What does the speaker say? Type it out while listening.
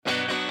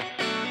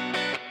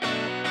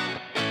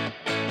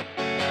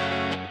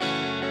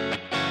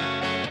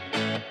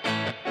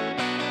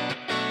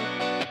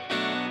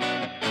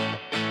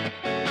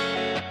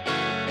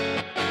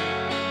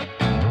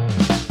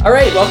All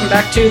right, welcome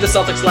back to the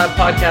Celtics Lab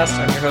podcast.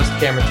 I'm your host,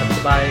 Cameron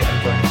Temple-Bai.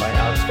 I'm joined by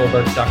Alex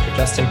Goldberg, Dr.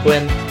 Justin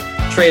Quinn.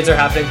 Trades are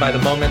happening by the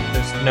moment.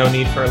 There's no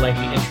need for a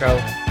lengthy intro.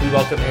 We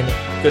welcome in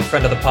good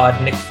friend of the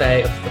pod, Nick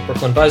Fay of the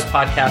Brooklyn Buzz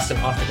podcast and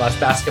Off the Glass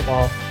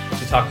Basketball,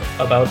 to talk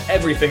about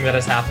everything that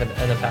has happened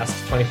in the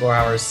past 24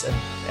 hours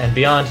and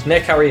beyond.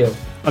 Nick, how are you?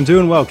 I'm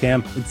doing well,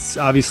 Cam. It's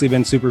obviously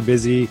been super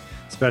busy,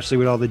 especially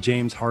with all the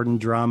James Harden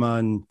drama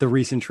and the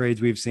recent trades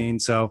we've seen.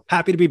 So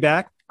happy to be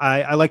back.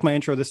 I like my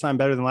intro this time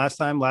better than last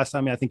time. Last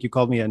time, I think you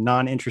called me a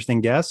non-interesting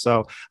guest.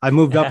 So I've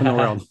moved up in the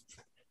world.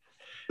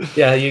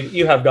 Yeah,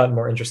 you have gotten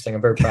more interesting.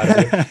 I'm very proud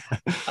of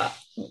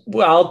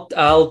you.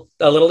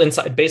 A little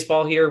inside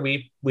baseball here.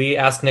 We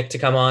asked Nick to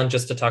come on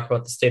just to talk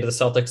about the state of the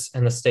Celtics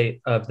and the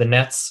state of the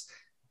Nets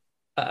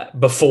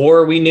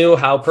before we knew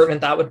how pertinent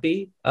that would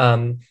be.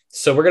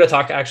 So we're going to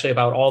talk actually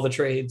about all the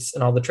trades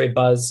and all the trade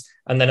buzz.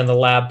 And then in the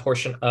lab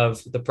portion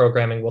of the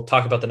programming, we'll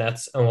talk about the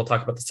Nets and we'll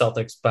talk about the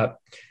Celtics. But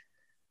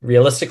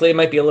realistically, it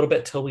might be a little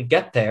bit till we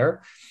get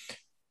there.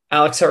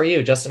 Alex, how are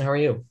you? Justin, how are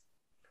you?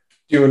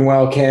 Doing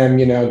well, Cam,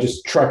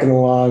 just trucking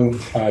along,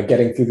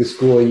 getting through the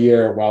school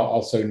year while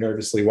also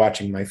nervously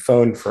watching my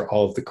phone for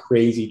all of the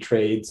crazy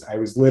trades. I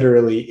was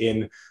literally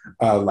in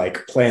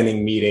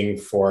planning meeting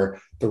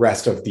for the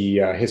rest of the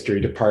history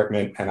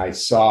department, and I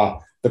saw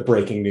the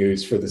breaking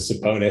news for the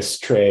Sabonis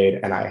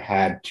trade, and I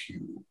had to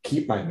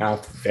keep my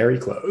mouth very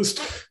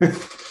closed.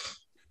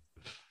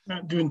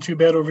 Not doing too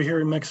bad over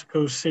here in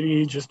Mexico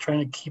City, just trying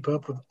to keep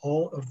up with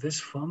all of this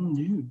fun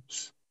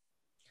news.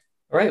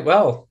 All right,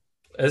 well,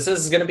 this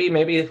is going to be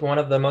maybe one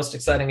of the most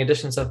exciting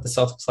editions of the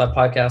Celtics Lab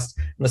podcast.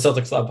 And the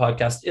Celtics Lab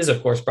podcast is,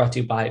 of course, brought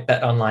to you by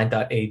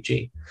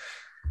betonline.ag.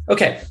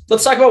 Okay,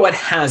 let's talk about what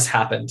has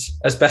happened.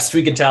 As best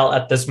we can tell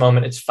at this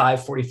moment, it's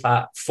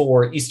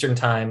 5:44 Eastern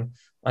time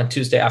on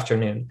Tuesday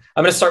afternoon.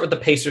 I'm going to start with the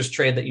Pacers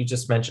trade that you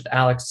just mentioned,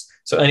 Alex.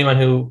 So anyone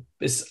who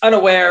is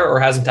unaware or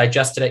hasn't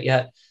digested it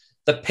yet,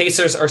 the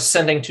Pacers are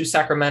sending to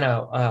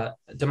Sacramento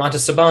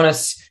Domantas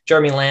Sabonis,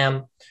 Jeremy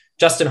Lamb,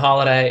 Justin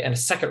Holiday, and a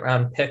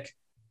second-round pick.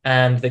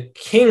 And the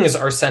Kings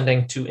are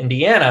sending to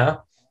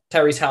Indiana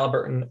Tyrese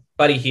Halliburton,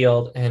 Buddy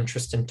Hield, and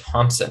Tristan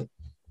Thompson.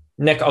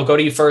 Nick, I'll go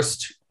to you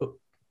first.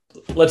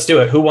 Let's do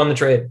it. Who won the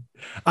trade?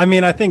 I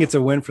mean, I think it's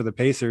a win for the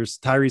Pacers.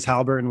 Tyrese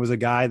Halliburton was a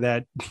guy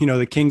that,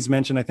 the Kings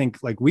mentioned, I think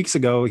like weeks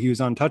ago, he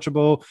was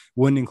untouchable,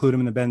 wouldn't include him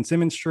in the Ben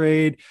Simmons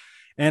trade.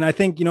 And I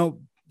think,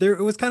 it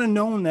was kind of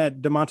known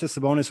that Domantas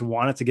Sabonis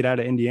wanted to get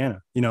out of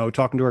Indiana.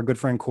 Talking to our good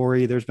friend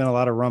Corey, there's been a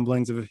lot of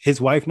rumblings of his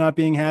wife not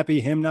being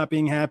happy, him not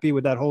being happy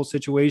with that whole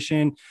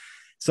situation.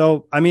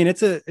 So, I mean,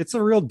 it's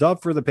a real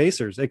dub for the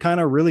Pacers. It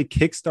kind of really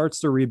kickstarts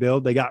the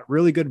rebuild. They got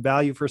really good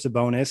value for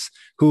Sabonis,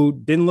 who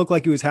didn't look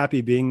like he was happy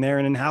being there.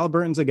 And then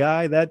Halliburton's a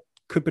guy that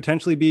could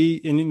potentially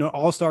be an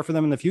all-star for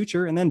them in the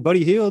future. And then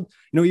Buddy Hield,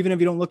 even if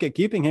you don't look at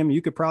keeping him,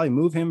 you could probably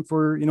move him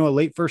for, a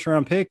late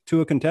first-round pick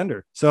to a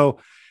contender. So,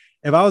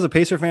 if I was a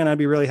Pacer fan, I'd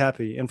be really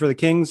happy. And for the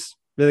Kings,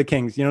 they're the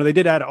Kings. They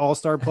did add an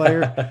all-star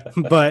player,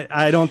 but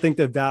I don't think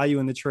the value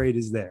in the trade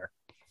is there.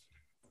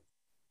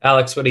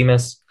 Alex, what do you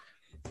miss?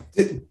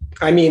 Did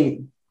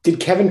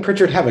Kevin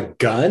Pritchard have a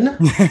gun?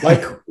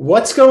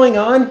 What's going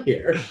on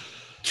here?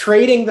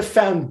 Trading the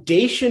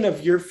foundation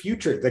of your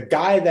future, the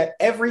guy that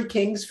every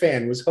Kings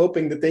fan was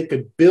hoping that they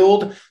could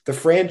build the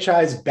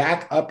franchise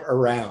back up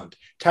around,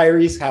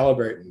 Tyrese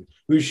Halliburton,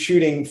 who's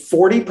shooting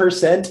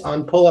 40%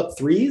 on pull-up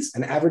threes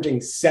and averaging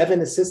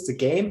 7 assists a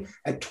game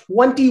at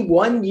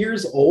 21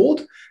 years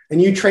old. And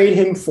you trade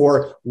him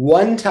for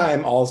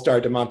one-time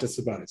All-Star Domantas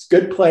Sabonis.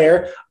 Good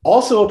player.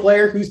 Also a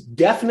player who's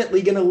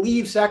definitely going to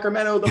leave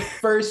Sacramento the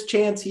first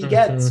chance he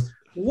gets.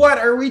 What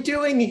are we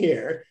doing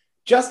here?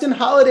 Justin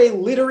Holiday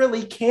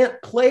literally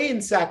can't play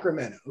in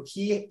Sacramento.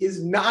 He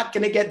is not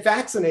going to get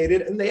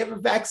vaccinated, and they have a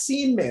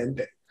vaccine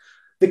mandate.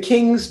 The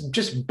Kings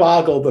just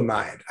boggle the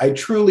mind. I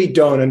truly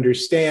don't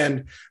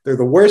understand. They're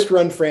the worst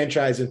run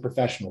franchise in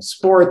professional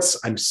sports.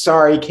 I'm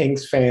sorry,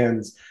 Kings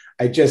fans.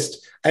 But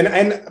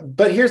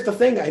here's the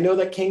thing. I know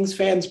that Kings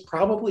fans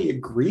probably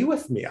agree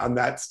with me on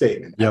that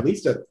statement, At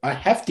least a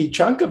hefty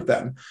chunk of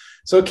them.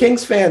 So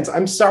Kings fans,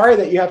 I'm sorry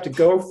that you have to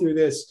go through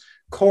this.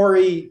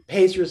 Corey,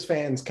 Pacers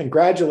fans,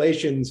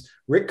 congratulations.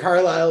 Rick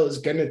Carlisle is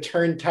going to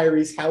turn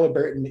Tyrese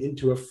Halliburton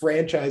into a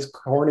franchise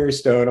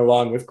cornerstone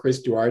along with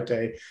Chris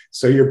Duarte.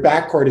 So your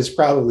backcourt is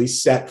probably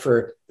set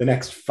for the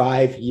next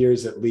 5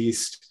 years at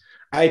least.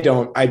 I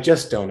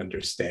just don't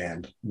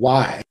understand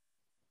why.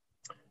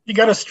 You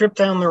got to strip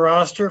down the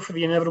roster for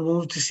the inevitable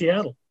move to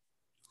Seattle.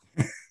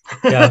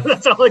 Yeah,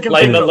 that's all I can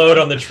lighten think the load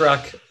on the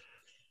truck.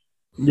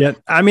 Yeah.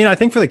 I mean, I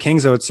think for the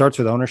Kings, though, it starts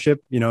with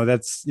ownership.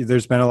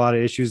 There's been a lot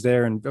of issues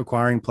there and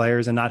acquiring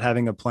players and not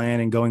having a plan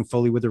and going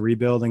fully with the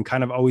rebuild and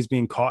kind of always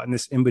being caught in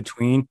this in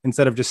between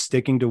instead of just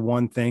sticking to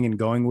one thing and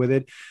going with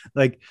it.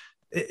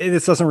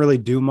 This doesn't really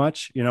do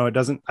much. I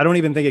don't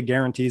even think it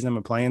guarantees them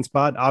a playing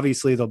spot.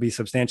 Obviously they'll be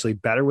substantially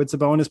better with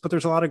Sabonis, but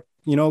there's a lot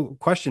of,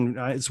 question.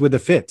 It's with the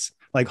fits.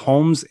 Like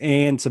Holmes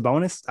and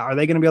Sabonis, are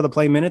they going to be able to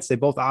play minutes? They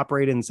both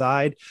operate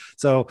inside.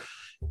 So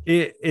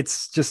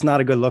it's just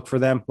not a good look for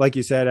them. Like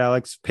you said,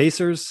 Alex,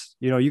 Pacers,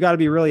 you got to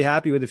be really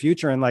happy with the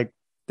future. And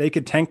they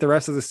could tank the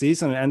rest of the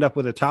season and end up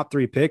with a top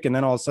 3 pick and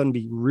then all of a sudden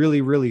be really,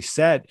 really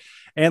set.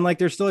 And like,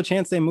 there's still a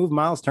chance they move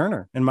Miles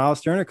Turner, and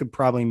Miles Turner could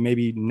probably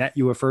maybe net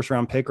you a first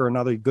round pick or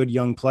another good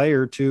young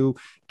player to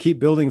keep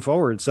building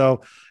forward.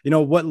 So,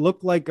 what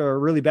looked like a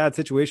really bad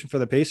situation for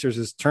the Pacers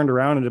is turned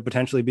around into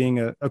potentially being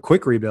a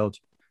quick rebuild.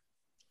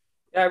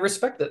 Yeah, I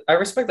respect that. I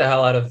respect the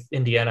hell out of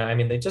Indiana. I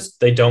mean,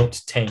 they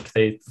don't tank.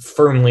 They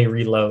firmly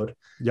reload.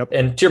 Yep.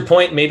 And to your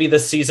point, maybe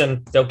this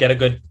season they'll get a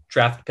good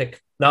draft pick,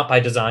 not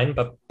by design,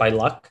 but by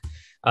luck.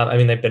 I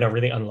mean, they've been a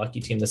really unlucky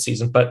team this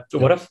season, but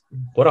what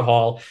a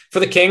haul for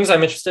the Kings.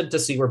 I'm interested to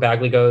see where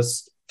Bagley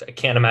goes. I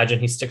can't imagine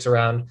he sticks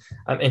around.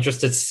 I'm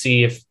interested to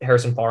see if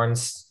Harrison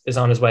Barnes is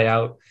on his way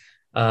out.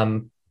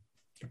 But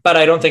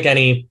I don't think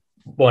any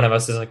one of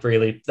us is like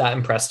really that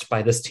impressed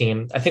by this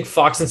team. I think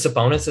Fox and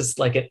Sabonis is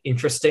like an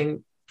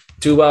interesting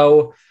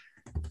duo.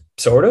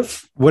 Sort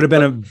of would have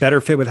been a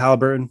better fit with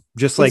Halliburton.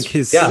 Just like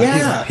his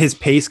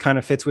pace kind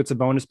of fits with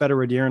Sabonis better.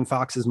 Where De'Aaron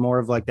Fox is more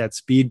of like that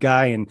speed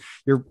guy, and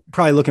you're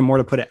probably looking more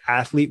to put an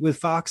athlete with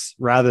Fox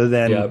rather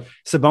than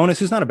Sabonis,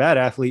 who's not a bad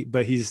athlete,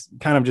 but he's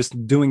kind of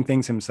just doing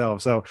things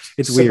himself. So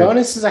it's weird.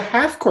 Sabonis is a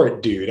half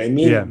court dude. I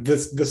mean,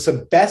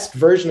 the best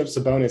version of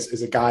Sabonis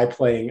is a guy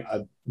playing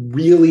a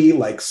really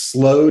like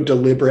slow,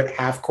 deliberate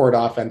half court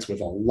offense with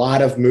a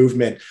lot of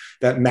movement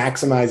that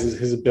maximizes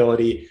his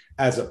ability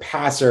as a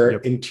passer,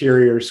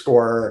 interior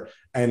scorer,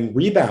 and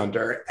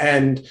rebounder.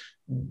 And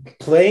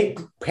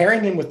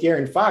pairing him with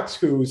De'Aaron Fox,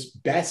 whose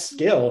best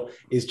skill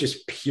is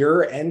just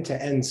pure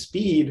end-to-end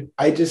speed,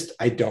 I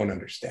don't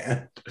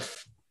understand.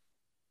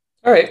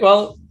 All right,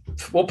 well,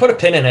 we'll put a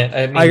pin in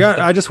it.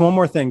 I just one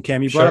more thing,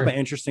 Cam. You brought up an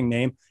interesting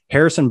name.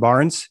 Harrison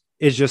Barnes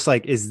is just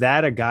like, is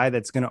that a guy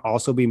that's going to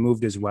also be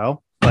moved as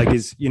well? Like,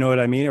 you know what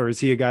I mean? Or is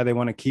he a guy they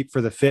want to keep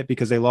for the fit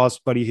because they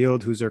lost Buddy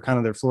Hield, who's their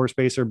floor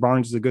spacer?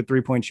 Barnes is a good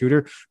 3-point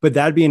shooter, but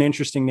that'd be an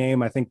interesting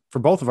name, I think, for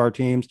both of our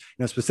teams,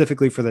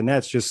 specifically for the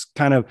Nets, just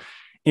kind of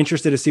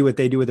interested to see what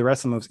they do with the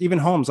rest of the moves. Even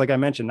Holmes, like I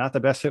mentioned, not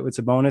the best fit with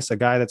Sabonis, a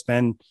guy that's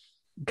been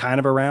kind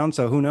of around.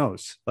 So who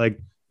knows? Like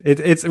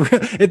they're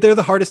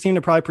the hardest team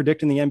to probably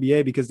predict in the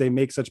NBA because they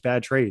make such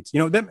bad trades.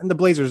 The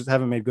Blazers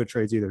haven't made good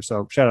trades either.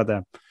 So shout out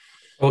them.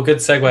 Well, good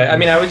segue. I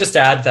mean, I would just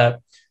add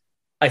that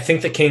I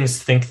think the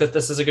Kings think that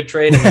this is a good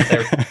trade and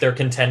that they're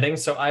contending.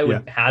 So I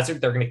would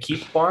hazard they're going to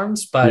keep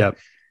Barnes, but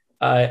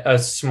a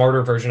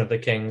smarter version of the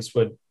Kings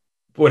would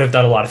have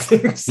done a lot of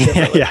things.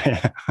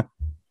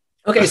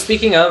 Okay,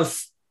 speaking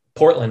of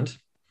Portland,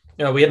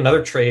 we had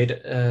another trade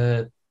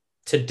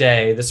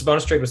today. The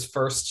Sabonis trade was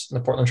first,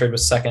 and the Portland trade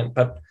was second,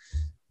 but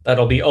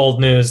that'll be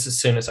old news as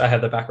soon as I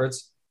have that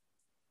backwards.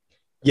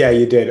 Yeah,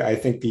 you did. I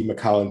think the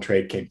McCollum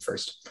trade came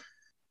first.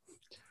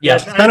 Yeah,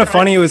 it's kind of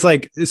funny. It was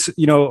like,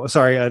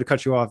 sorry, I had to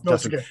cut you off,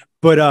 Justin. Okay.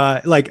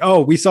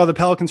 But we saw the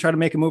Pelicans try to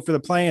make a move for the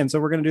play-in,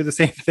 so we're going to do the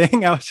same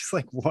thing. I was just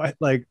like, what?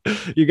 Like,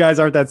 you guys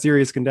aren't that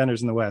serious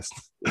contenders in the West.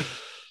 All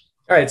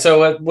right,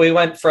 so we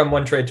went from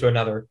one trade to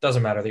another.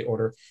 Doesn't matter the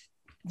order.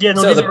 Yeah,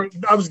 no.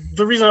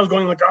 The reason I was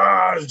going like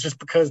is just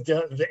because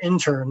the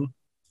intern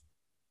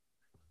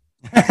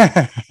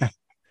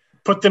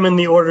put them in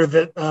the order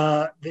that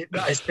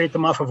I spaced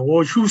them off of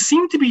Woj, who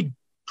seemed to be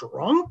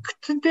drunk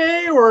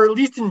today, or at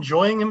least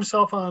enjoying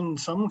himself on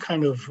some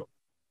kind of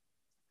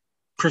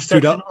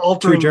perception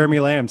altering.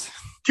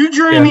 Two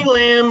Jeremy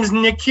Lambs,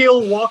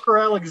 Nikhil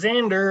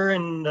Walker-Alexander,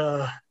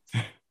 and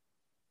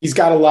he's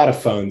got a lot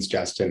of phones,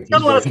 Justin. He's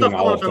got a lot of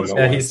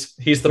stuff.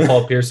 He's the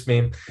Paul Pierce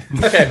meme.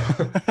 Okay.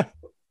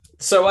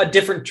 So a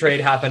different trade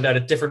happened at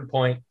a different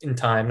point in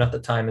time. Not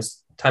that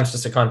time's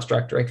just a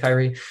construct, right,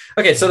 Kyrie?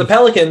 Okay, so the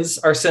Pelicans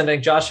are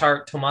sending Josh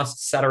Hart, Tomas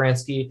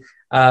Satoransky,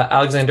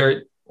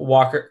 Alexander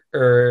Walker,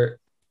 or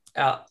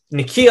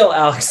Nikhil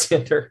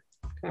Alexander.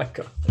 Oh my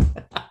God.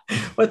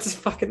 What's his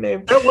fucking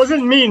name? That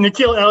wasn't me,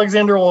 Nikhil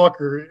Alexander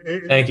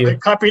Walker. Thank you. I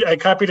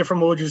copied it from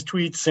Woj's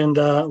tweets, and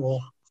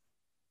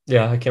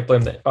yeah, I can't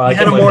blame that. I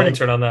can't blame the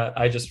intern on that.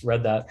 I just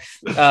read that.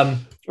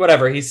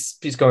 Whatever. He's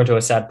going to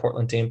a sad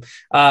Portland team.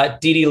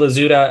 Didi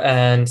Lazuda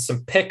and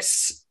some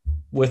picks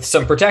with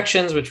some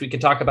protections, which we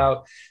could talk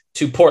about,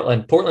 to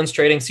Portland. Portland's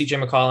trading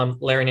CJ McCollum,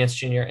 Larry Nance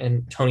Jr.,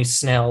 and Tony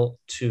Snell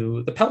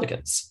to the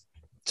Pelicans.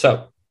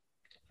 So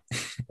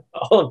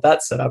all of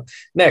that set up.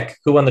 Nick,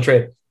 who won the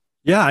trade?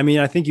 Yeah, I mean,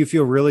 I think you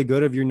feel really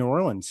good of your New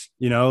Orleans.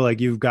 Like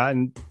you've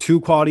gotten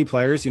two quality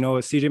players.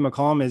 CJ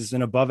McCollum is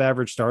an above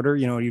average starter.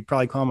 You'd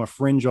probably call him a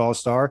fringe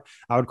all-star.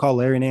 I would call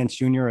Larry Nance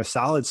Jr. a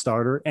solid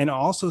starter, and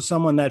also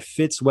someone that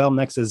fits well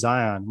next to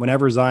Zion.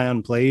 Whenever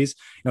Zion plays,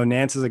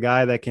 Nance is a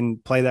guy that can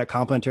play that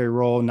complementary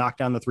role, knock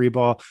down the three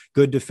ball,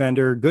 good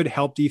defender, good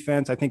help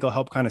defense. I think he'll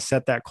help kind of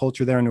set that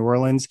culture there in New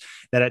Orleans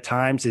that at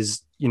times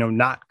is,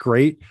 not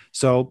great.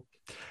 So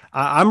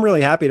I'm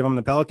really happy to have him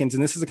the Pelicans.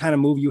 And this is the kind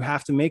of move you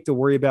have to make to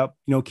worry about,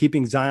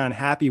 keeping Zion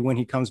happy when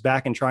he comes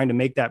back and trying to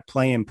make that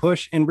play and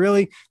push. And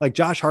really, like,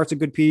 Josh Hart's a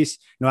good piece.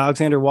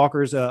 Alexander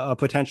Walker's a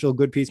potential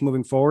good piece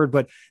moving forward,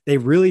 but they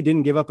really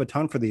didn't give up a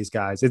ton for these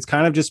guys. It's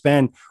kind of just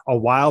been a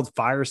wild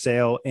fire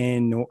sale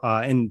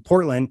in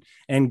Portland,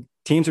 and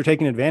teams are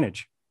taking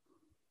advantage.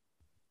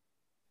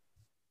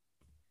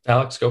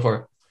 Alex, go for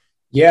it.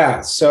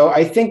 Yeah, so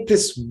I think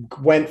this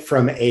went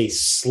from a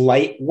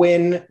slight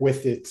win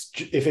with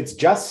if it's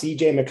just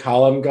CJ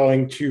McCollum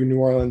going to New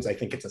Orleans, I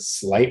think it's a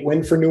slight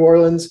win for New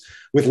Orleans.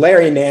 With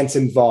Larry Nance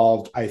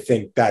involved, I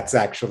think that's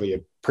actually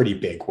a pretty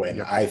big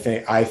win. I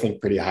think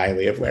pretty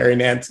highly of Larry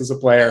Nance as a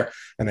player,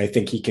 and I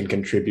think he can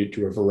contribute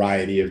to a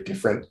variety of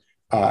different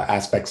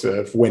aspects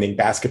of winning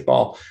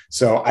basketball.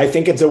 So I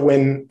think it's a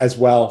win as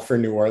well for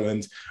New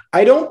Orleans.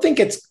 I don't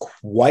think it's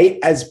quite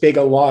as big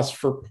a loss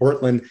for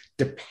Portland,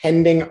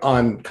 depending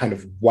on kind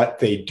of what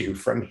they do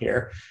from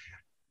here.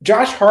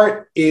 Josh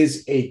Hart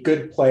is a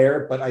good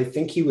player, but I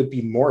think he would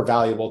be more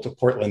valuable to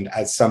Portland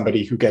as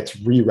somebody who gets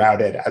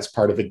rerouted as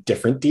part of a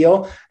different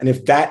deal. And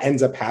if that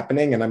ends up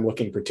happening, and I'm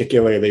looking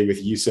particularly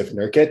with Yusuf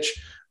Nurkic,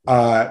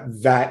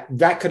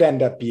 that could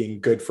end up being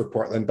good for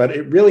Portland, but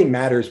it really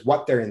matters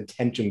what their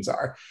intentions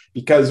are,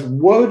 because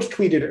Woj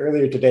tweeted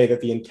earlier today that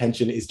the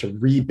intention is to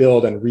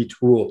rebuild and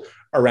retool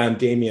around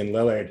Damian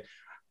Lillard.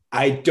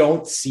 I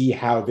don't see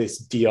how this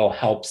deal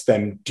helps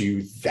them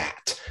do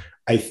that.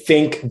 I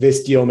think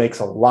this deal makes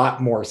a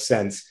lot more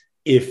sense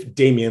if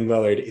Damian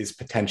Lillard is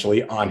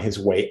potentially on his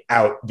way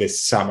out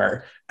this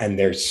summer and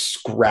they're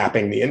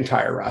scrapping the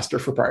entire roster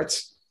for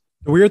parts.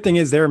 The weird thing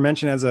is they were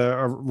mentioned as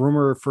a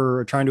rumor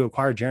for trying to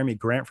acquire Jeremy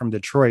Grant from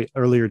Detroit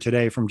earlier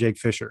today from Jake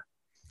Fisher.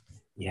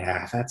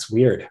 Yeah, that's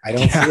weird. I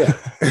don't see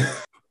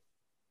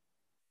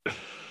it.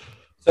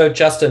 So,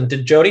 Justin,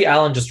 did Jody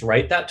Allen just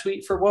write that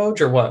tweet for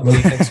Woj, or what? What do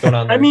you think's going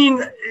on there? I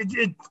mean,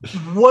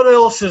 what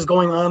else is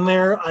going on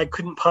there? I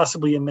couldn't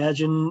possibly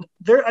imagine.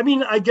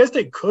 I guess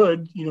they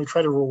could,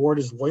 try to reward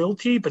his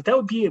loyalty, but that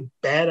would be a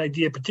bad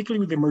idea, particularly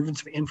with the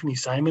emergence of Anthony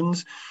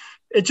Simons.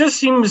 It just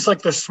seems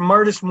like the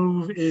smartest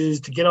move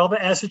is to get all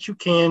the assets you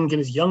can, get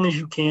as young as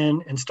you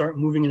can, and start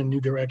moving in a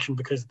new direction,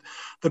 because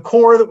the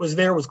core that was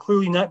there was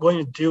clearly not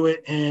going to do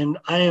it. And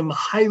I am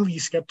highly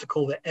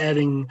skeptical that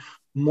adding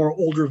more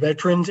older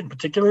veterans in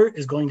particular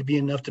is going to be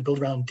enough to build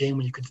around Dame,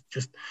 when you could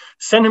just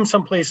send him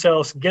someplace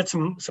else, get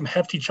some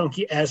hefty,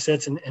 chunky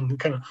assets and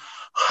kind of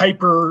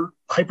hyper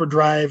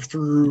drive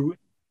through,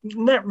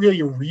 not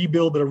really a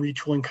rebuild, but a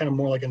retooling, kind of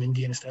more like an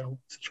Indiana style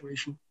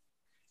situation.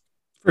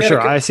 For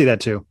sure. I see that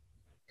too.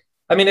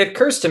 I mean, it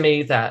occurs to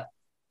me that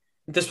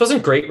this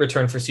wasn't great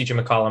return for CJ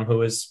McCollum,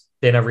 who has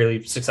been a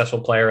really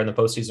successful player in the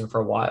postseason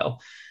for a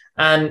while.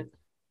 And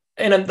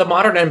in the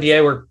modern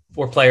NBA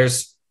where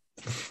players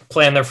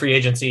plan their free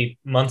agency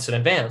months in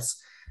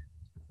advance,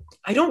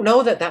 I don't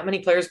know that many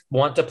players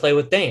want to play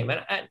with Dame.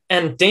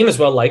 And Dame is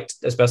well liked,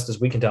 as best as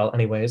we can tell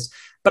anyways.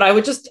 But I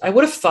would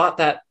have thought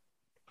that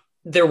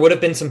there would have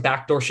been some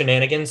backdoor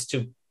shenanigans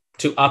to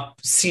up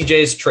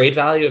CJ's trade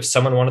value if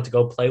someone wanted to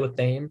go play with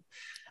Dame.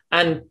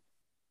 And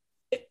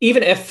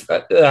even if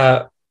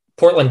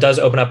Portland does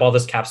open up all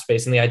this cap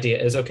space, and the idea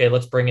is, okay,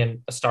 let's bring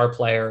in a star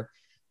player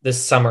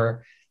this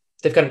summer.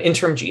 They've got an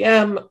interim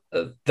GM.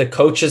 The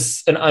coach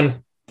is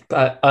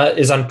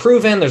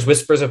unproven. There's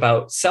whispers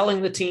about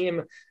selling the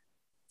team.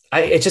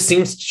 It just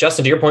seems,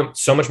 Justin, to your point,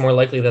 so much more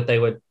likely that they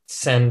would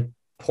send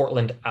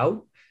Dame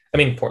out.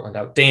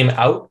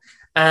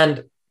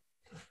 And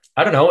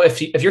I don't know if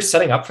you're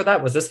setting up for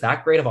that. Was this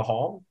that great of a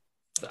haul?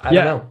 I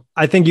don't know.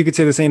 I think you could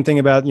say the same thing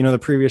about, the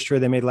previous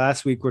trade they made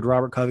last week with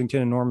Robert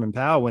Covington and Norman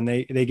Powell, when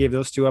they gave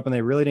those two up and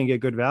they really didn't get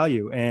good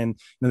value. And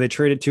they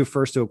traded 2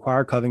 firsts to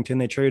acquire Covington.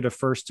 They traded a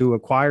first to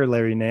acquire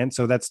Larry Nance.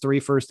 So that's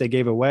 3 firsts they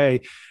gave away.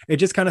 It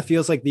just kind of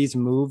feels like these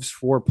moves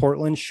for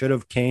Portland should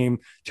have came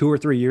 2 or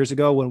 3 years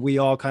ago, when we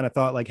all kind of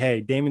thought like, hey,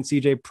 Dame and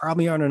CJ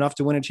probably aren't enough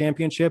to win a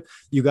championship.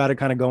 You got to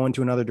kind of go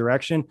into another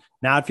direction.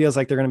 Now it feels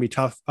like they're going to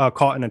be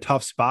caught in a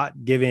tough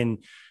spot, given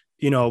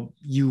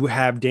you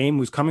have Dame,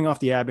 who's coming off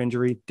the ab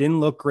injury, didn't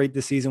look great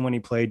this season when he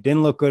played,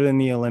 didn't look good in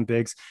the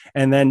Olympics.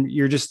 And then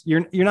you're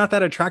not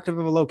that attractive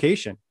of a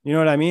location. You know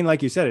what I mean?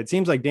 Like you said, it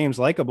seems like Dame's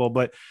likable,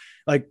 but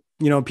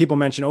people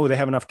mention, they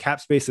have enough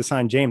cap space to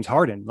sign James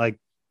Harden. Like,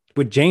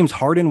 would James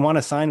Harden want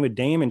to sign with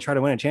Dame and try to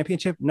win a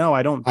championship? No,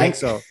 I don't think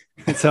so.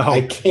 So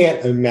I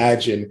can't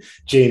imagine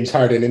James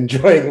Harden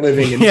enjoying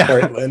living in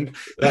Portland.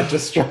 That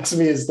just strikes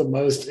me as the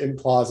most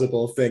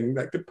implausible thing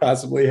that could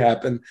possibly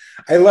happen.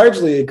 I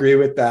largely agree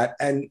with that.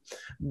 And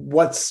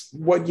what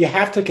you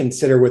have to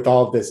consider with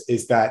all of this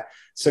is that,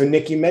 so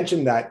Nick, you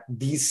mentioned that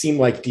these seem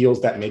like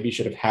deals that maybe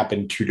should have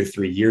happened 2 to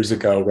 3 years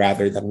ago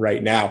rather than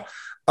right now.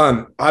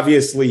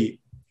 Obviously,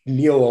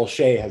 Neil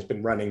Olshey has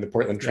been running the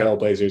Portland Trail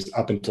Blazers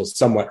up until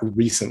somewhat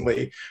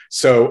recently.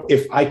 So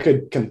if I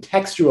could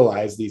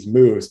contextualize these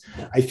moves,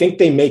 I think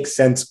they make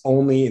sense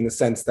only in the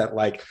sense that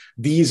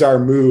these are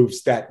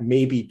moves that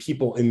maybe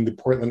people in the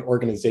Portland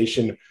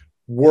organization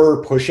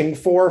were pushing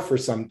for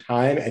some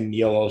time, and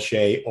Neil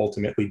Olshey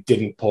ultimately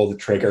didn't pull the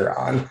trigger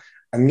on.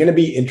 I'm going to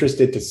be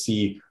interested to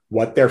see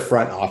what their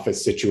front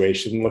office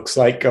situation looks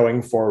like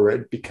going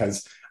forward,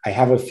 because I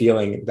have a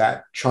feeling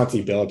that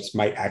Chauncey Billups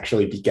might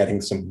actually be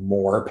getting some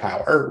more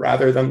power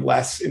rather than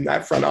less in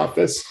that front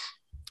office.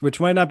 which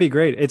might not be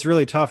great. It's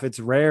really tough. It's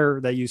rare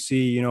that you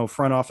see,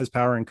 front office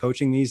power in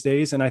coaching these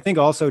days. And I think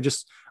also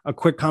just a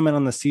quick comment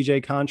on the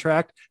CJ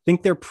contract. I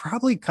think they're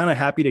probably kind of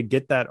happy to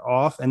get that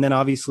off. And then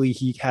obviously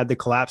he had the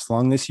collapsed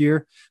lung this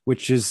year,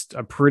 which is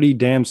a pretty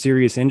damn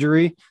serious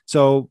injury.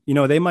 So,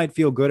 they might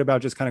feel good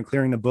about just kind of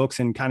clearing the books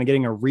and kind of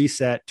getting a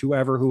reset to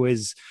whoever who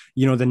is,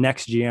 the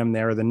next GM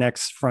there, or the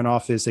next front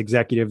office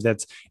executive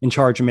that's in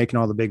charge of making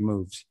all the big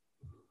moves.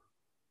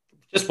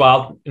 Just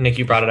wild, Nick,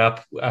 you brought it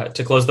up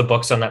to close the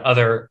books on that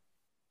other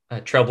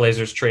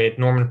Trailblazers trade,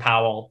 Norman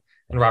Powell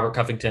and Robert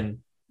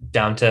Covington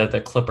down to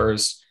the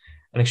Clippers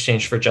in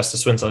exchange for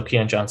Justice Winslow,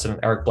 Keon Johnson, and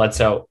Eric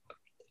Bledsoe.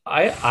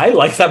 I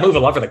like that move a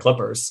lot for the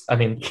Clippers. I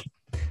mean,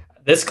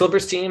 this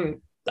Clippers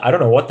team, I don't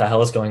know what the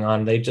hell is going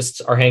on. They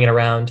just are hanging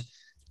around.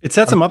 It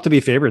sets them up to be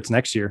favorites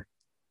next year.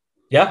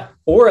 Yeah,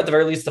 or at the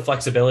very least, the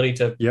flexibility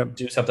to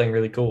do something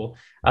really cool.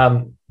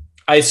 I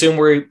assume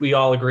we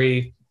all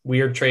agree,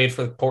 weird trade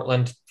for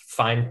Portland,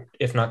 fine,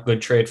 if not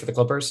good trade for the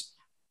Clippers.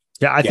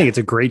 Yeah, I think it's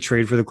a great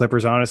trade for the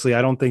Clippers. Honestly,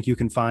 I don't think you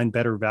can find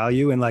better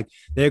value. And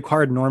they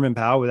acquired Norman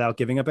Powell without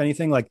giving up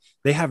anything.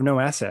 They have no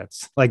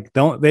assets.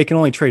 They can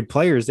only trade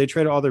players. They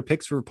traded all their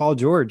picks for Paul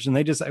George, and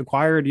they just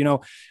acquired,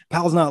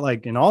 Powell's not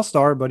an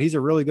all-star, but he's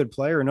a really good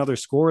player, another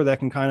scorer that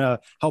can kind of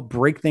help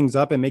break things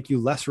up and make you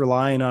less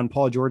reliant on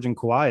Paul George and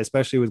Kawhi,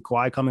 especially with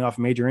Kawhi coming off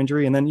a major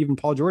injury, and then even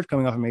Paul George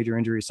coming off a major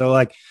injury.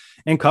 So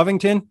and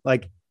Covington,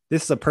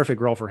 this is a perfect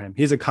role for him.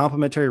 He's a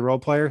complementary role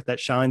player that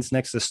shines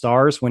next to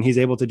stars when he's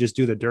able to just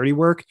do the dirty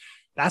work.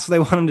 That's what they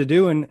want him to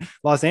do in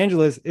Los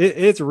Angeles.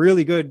 It's a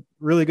really good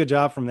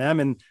job from them.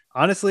 And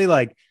honestly,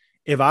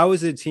 if I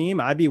was a team,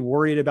 I'd be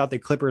worried about the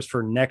Clippers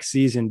for next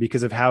season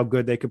because of how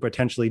good they could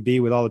potentially be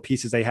with all the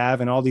pieces they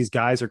have. And all these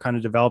guys are kind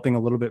of developing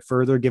a little bit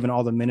further, given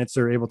all the minutes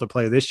they're able to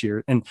play this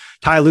year. And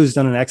Ty Lue's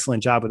done an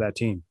excellent job with that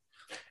team.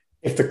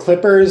 If the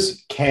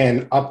Clippers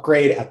can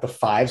upgrade at the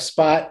 5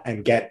 spot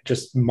and get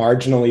just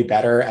marginally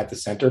better at the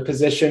center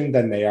position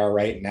than they are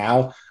right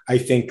now, I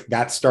think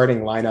that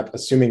starting lineup,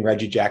 assuming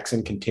Reggie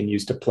Jackson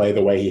continues to play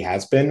the way he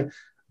has been,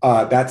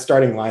 that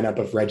starting lineup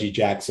of Reggie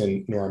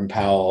Jackson, Norm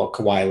Powell,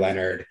 Kawhi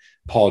Leonard,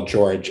 Paul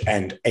George,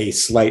 and a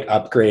slight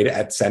upgrade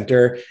at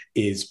center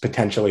is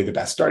potentially the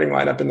best starting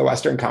lineup in the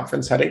Western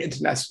Conference heading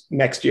into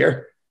next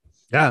year.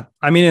 Yeah.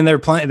 I mean, and they're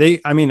playing,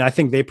 I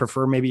think they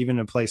prefer maybe even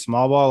to play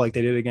small ball like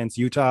they did against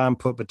Utah and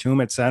put Batum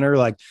at center.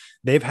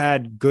 They've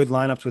had good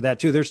lineups with that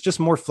too. There's just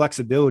more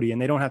flexibility and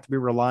they don't have to be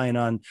relying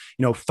on,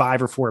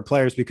 5 or 4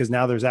 players because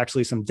now there's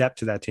actually some depth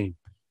to that team.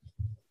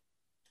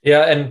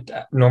 Yeah. And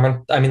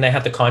Norman, I mean, they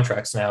have the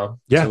contracts now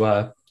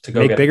to go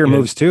make bigger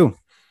moves too.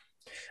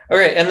 All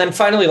right. And then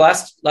finally,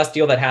 last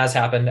deal that has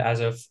happened as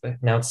of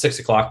now, it's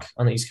 6:00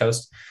 on the East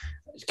Coast.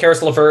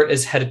 Karis LeVert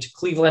is headed to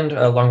Cleveland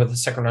along with a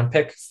 2nd-round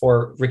pick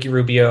for Ricky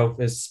Rubio,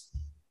 is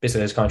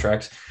basically his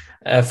contract,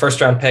 a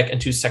 1st-round pick and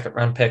 2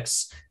 second-round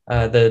picks.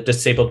 The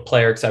disabled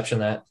player exception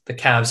that the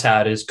Cavs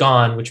had is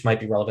gone, which might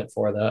be relevant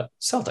for the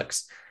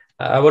Celtics.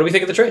 What do we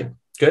think of the trade?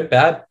 Good,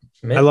 bad?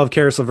 Mid? I love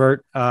Karis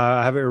LeVert.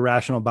 I have an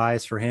irrational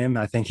bias for him.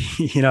 I think,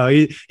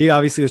 he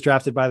obviously was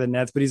drafted by the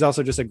Nets, but he's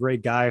also just a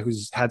great guy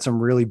who's had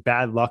some really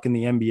bad luck in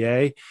the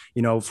NBA,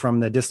 from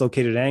the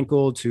dislocated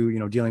ankle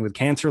to, dealing with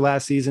cancer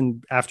last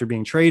season after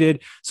being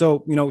traded.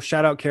 So,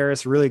 shout out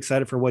Karis, really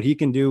excited for what he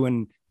can do.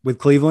 And with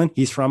Cleveland,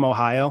 he's from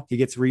Ohio. He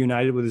gets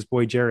reunited with his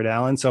boy, Jared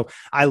Allen. So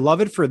I love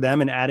it for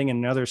them and adding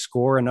another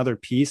score, another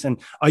piece,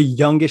 and a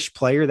youngish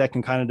player that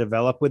can kind of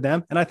develop with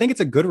them. And I think it's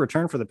a good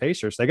return for the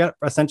Pacers. They got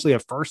essentially a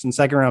 1st and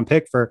 2nd-round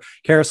pick for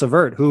Karis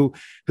LeVert,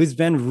 who's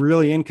been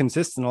really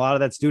inconsistent. A lot of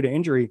that's due to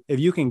injury. If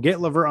you can get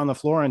LeVert on the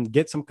floor and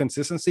get some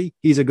consistency,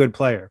 he's a good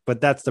player.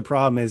 But that's the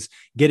problem, is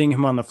getting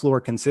him on the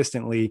floor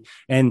consistently.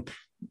 And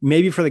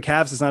maybe for the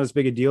Cavs, it's not as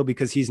big a deal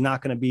because he's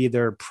not going to be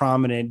their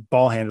prominent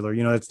ball handler.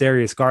 That's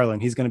Darius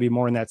Garland. He's going to be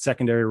more in that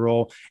secondary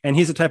role. And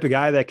he's the type of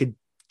guy that could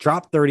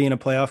drop 30 in a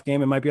playoff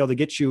game and might be able to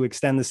get you,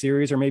 extend the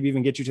series, or maybe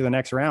even get you to the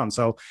next round.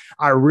 So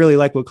I really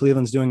like what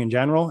Cleveland's doing in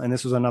general. And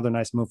this was another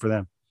nice move for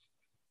them.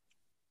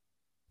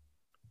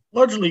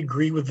 Largely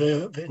agree with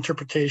the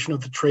interpretation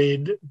of the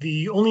trade.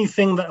 The only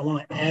thing that I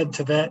want to add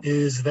to that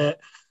is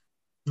that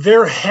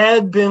there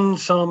had been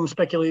some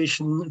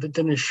speculation that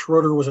Dennis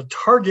Schroeder was a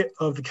target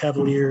of the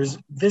Cavaliers.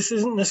 This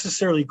isn't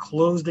necessarily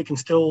closed. They can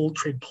still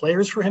trade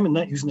players for him and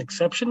not use an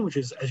exception, which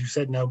is, as you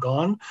said, now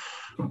gone.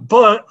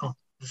 But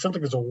it sounds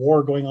like there's a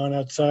war going on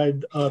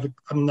outside.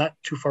 I'm not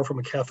too far from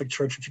a Catholic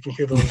church, but you can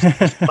hear those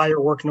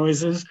firework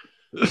noises.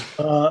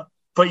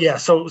 But yeah,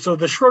 so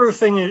the Schroeder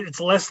thing, it's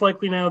less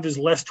likely now. There's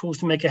less tools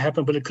to make it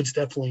happen, but it could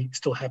definitely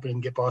still happen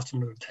and get Boston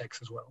into the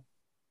text as well.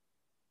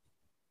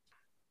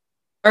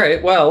 All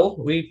right. Well,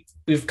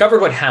 we've covered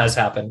what has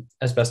happened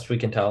as best we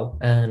can tell,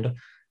 and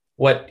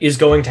what is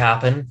going to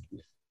happen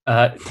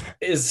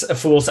is a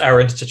fool's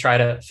errand to try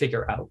to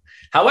figure out.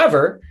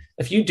 However,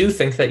 if you do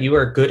think that you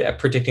are good at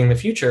predicting the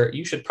future,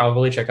 you should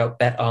probably check out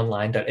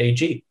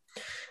betonline.ag.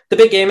 The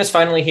big game is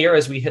finally here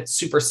as we hit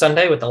Super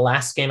Sunday with the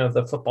last game of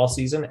the football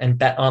season, and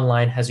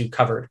BetOnline has you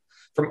covered.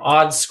 From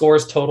odds,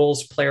 scores,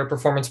 totals, player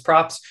performance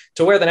props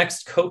to where the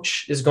next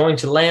coach is going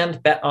to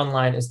land, Bet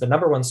Online is the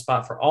number one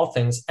spot for all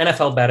things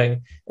NFL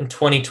betting in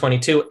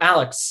 2022.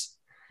 Alex,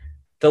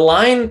 the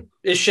line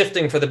is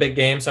shifting for the big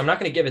game, so I'm not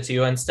going to give it to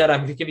you. Instead, I'm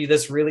going to give you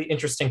this really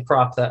interesting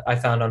prop that I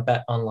found on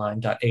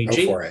betonline.ag,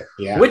 Go for it.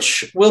 Yeah.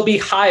 which will be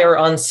higher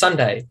on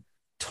Sunday.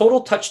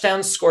 Total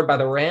touchdowns scored by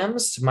the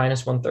Rams,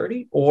 minus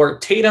 130, or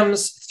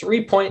Tatum's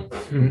 3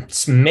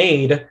 points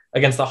made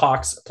against the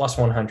Hawks, plus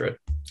 100.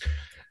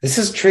 This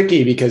is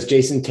tricky because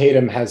Jason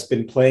Tatum has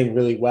been playing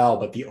really well,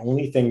 but the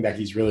only thing that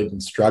he's really been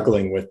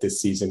struggling with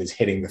this season is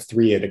hitting the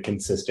three at a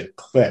consistent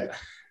clip.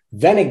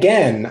 Then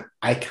again,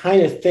 I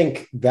kind of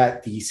think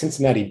that the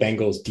Cincinnati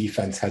Bengals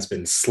defense has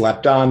been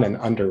slept on and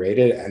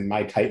underrated, and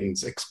my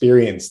Titans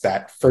experienced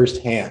that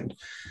firsthand.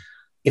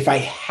 If I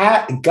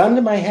had gun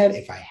to my head,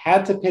 if I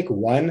had to pick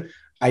one,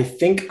 I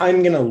think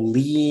I'm going to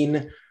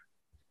lean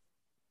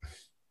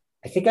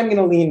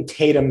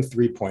Tatum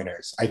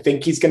 3-pointers. I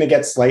think he's going to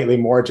get slightly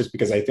more just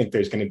because I think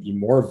there's going to be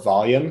more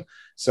volume.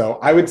 So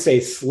I would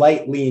say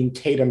slight lean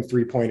Tatum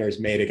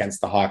 3-pointers made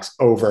against the Hawks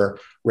over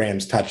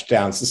Rams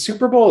touchdowns. The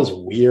Super Bowl is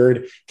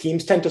weird.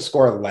 Teams tend to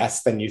score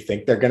less than you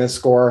think they're going to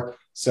score.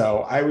 So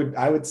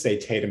I would say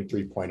Tatum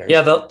 3-pointers.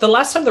 Yeah, the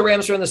last time the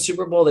Rams were in the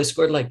Super Bowl, they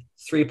scored like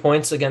 3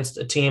 points against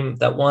a team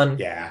that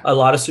won a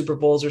lot of Super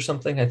Bowls or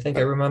something. I think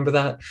I remember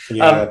that.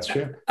 Yeah, that's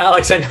true.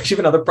 Alex, I know you have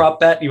another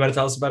prop bet. You want to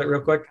tell us about it real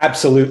quick?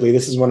 Absolutely.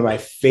 This is one of my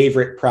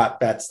favorite prop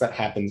bets that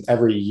happens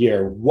every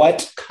year.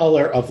 What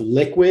color of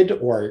liquid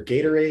or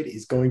Gatorade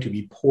is going to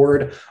be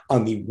poured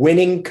on the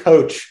winning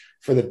coach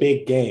for the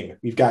big game?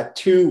 We've got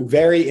two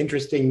very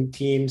interesting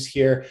teams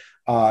here.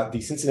 The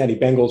Cincinnati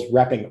Bengals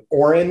repping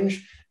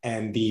orange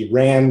and the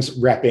Rams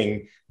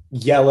repping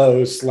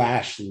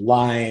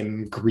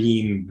yellow/lime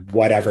green,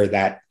 whatever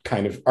that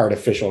kind of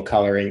artificial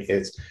coloring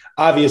is.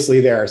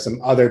 Obviously, there are some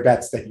other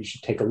bets that you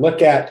should take a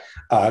look at.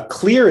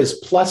 Clear is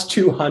plus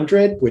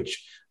 200,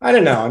 which I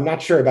don't know. I'm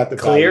not sure about the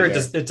clear.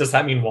 Does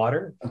that mean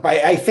water?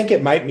 I think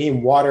it might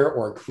mean water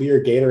or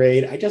clear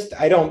Gatorade.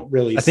 I don't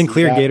really. I think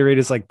clear Gatorade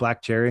is like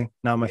black cherry.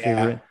 Not my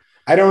favorite.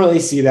 I don't really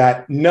see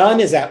that.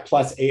 None is at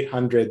plus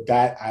 800.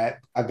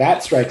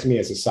 That strikes me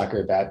as a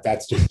sucker bet.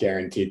 That's just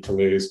guaranteed to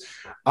lose.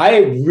 I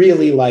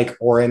really like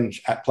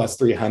orange at plus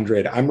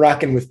 300. I'm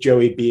rocking with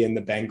Joey B and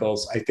the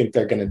Bengals. I think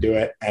they're going to do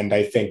it. And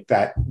I think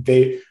that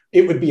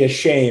it would be a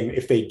shame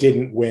if they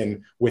didn't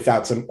win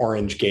without some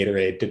orange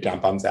Gatorade to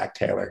dump on Zach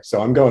Taylor.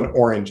 So I'm going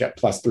orange at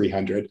plus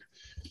 300.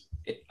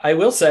 I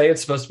will say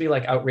it's supposed to be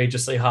like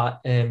outrageously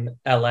hot in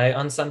LA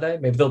on Sunday.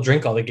 Maybe they'll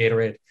drink all the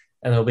Gatorade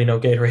and there'll be no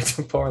Gatorade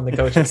to pour on the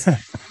coaches.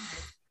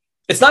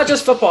 It's not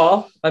just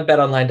football on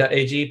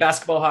betonline.ag.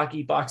 Basketball,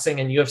 hockey, boxing,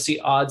 and UFC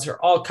odds are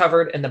all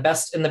covered and the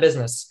best in the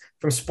business.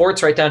 From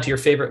sports right down to your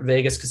favorite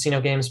Vegas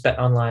casino games,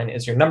 BetOnline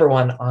is your number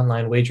one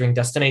online wagering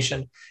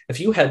destination. If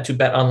you head to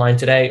BetOnline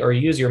today or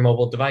use your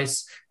mobile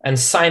device and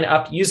sign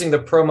up using the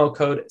promo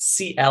code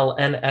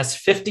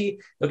CLNS50,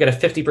 you'll get a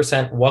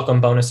 50%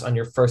 welcome bonus on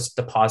your first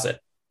deposit.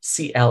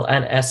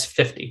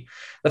 CLNS50.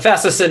 The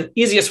fastest and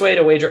easiest way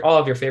to wager all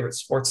of your favorite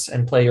sports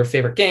and play your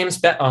favorite games.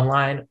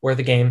 BetOnline, where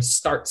the game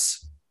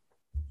starts.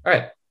 All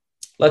right,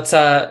 let's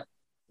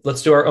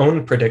do our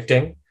own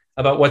predicting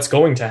about what's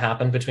going to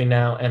happen between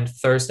now and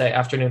Thursday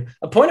afternoon.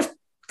 A point of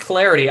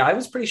clarity, I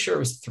was pretty sure it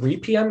was 3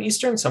 p.m.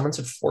 Eastern. Someone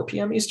said 4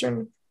 p.m.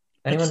 Eastern.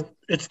 Anyone?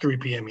 It's 3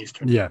 p.m.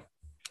 Eastern. Yeah.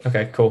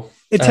 Okay, cool.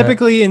 It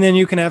typically, and then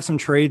you can have some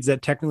trades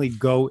that technically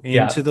go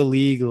into the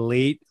league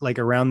late, like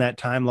around that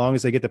time, long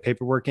as they get the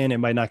paperwork in. It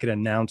might not get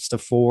announced to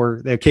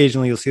 4.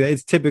 Occasionally you'll see that.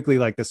 It's typically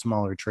like the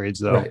smaller trades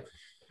though. Right.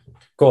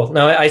 Cool.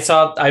 No,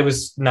 I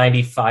was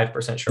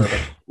 95% sure,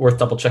 but worth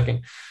double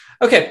checking.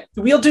 Okay.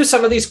 We'll do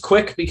some of these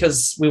quick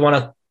because we want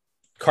to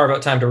carve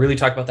out time to really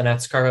talk about the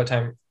Nets, carve out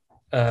time,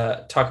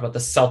 talk about the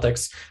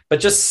Celtics, but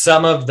just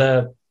some of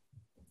the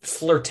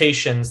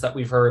flirtations that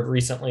we've heard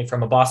recently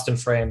from a Boston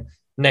frame.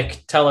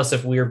 Nick, tell us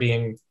if we're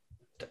being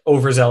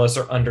overzealous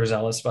or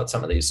underzealous about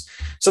some of these.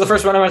 So the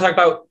first one I want to talk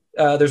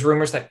about, there's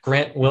rumors that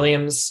Grant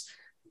Williams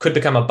could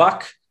become a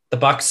Buck. The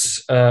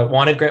Bucks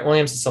wanted Grant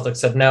Williams. The Celtics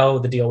said no.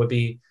 The deal would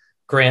be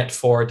Grant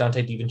for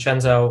Dante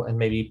DiVincenzo and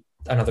maybe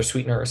another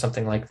sweetener or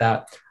something like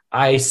that.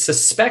 I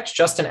suspect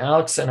Justin,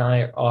 Alex, and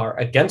I are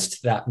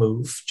against that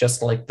move,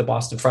 just like the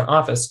Boston front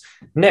office.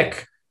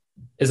 Nick,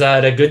 is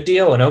that a good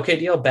deal, an okay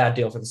deal, bad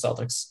deal for the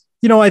Celtics?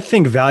 You know, I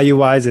think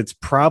value-wise, it's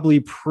probably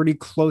pretty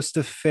close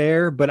to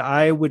fair, but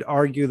I would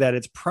argue that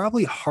it's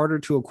probably harder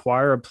to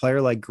acquire a player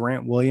like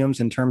Grant Williams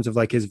in terms of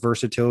like his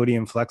versatility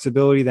and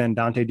flexibility than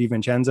Dante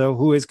DiVincenzo,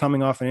 who is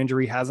coming off an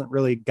injury, hasn't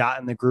really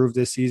gotten the groove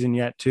this season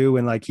yet too.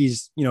 And like,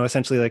 he's, you know,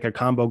 essentially like a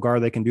combo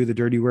guard that can do the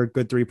dirty work,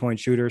 good 3-point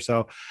shooter.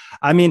 So,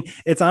 I mean,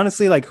 it's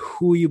honestly like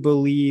who you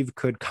believe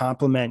could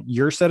complement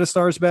your set of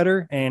stars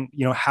better and,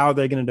 you know, how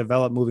they're going to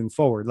develop moving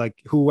forward. Like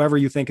whoever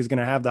you think is going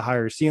to have the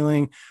higher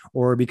ceiling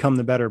or become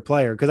the better player,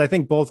 because I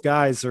think both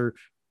guys are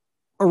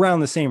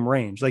around the same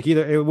range. Like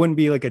either it wouldn't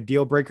be like a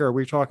deal breaker, or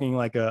we're talking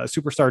like a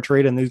superstar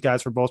trade and these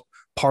guys were both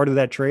part of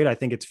that trade. I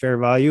think it's fair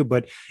value,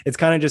 but it's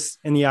kind of just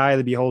in the eye of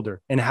the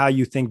beholder and how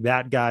you think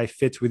that guy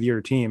fits with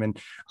your team. And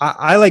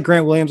I like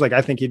Grant Williams. Like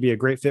I think he'd be a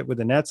great fit with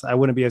the Nets. I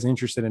wouldn't be as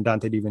interested in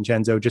Dante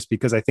DiVincenzo just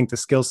because I think the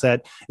skill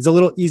set is a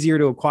little easier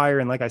to acquire.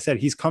 And like I said,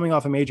 he's coming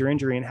off a major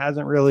injury and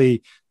hasn't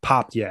really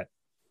popped yet.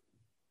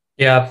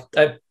 Yeah,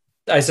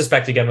 I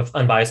suspect, again, with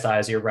unbiased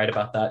eyes, you're right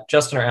about that.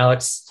 Justin or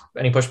Alex,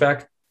 any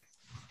pushback?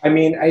 I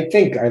mean, I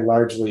think I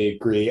largely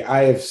agree.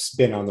 I have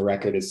been on the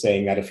record as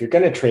saying that if you're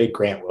going to trade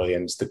Grant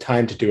Williams, the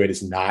time to do it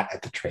is not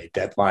at the trade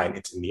deadline.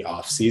 It's in the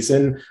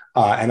offseason.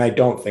 And I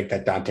don't think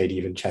that Dante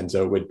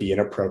DiVincenzo would be an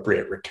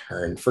appropriate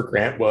return for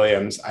Grant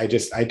Williams. I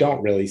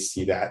don't really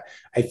see that.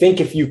 I think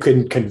if you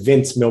can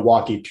convince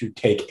Milwaukee to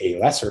take a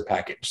lesser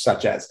package,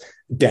 such as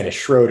Dennis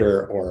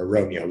Schroeder or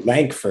Romeo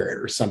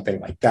Langford or something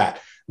like that,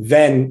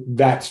 then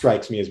that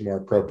strikes me as more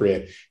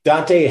appropriate.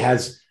 Dante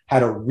has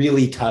had a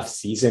really tough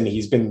season.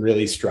 He's been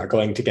really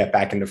struggling to get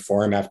back into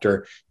form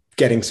after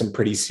getting some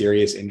pretty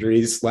serious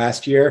injuries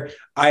last year.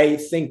 I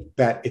think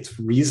that it's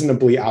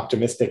reasonably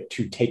optimistic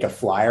to take a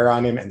flyer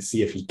on him and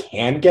see if he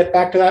can get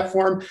back to that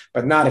form,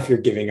 but not if you're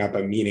giving up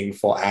a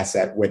meaningful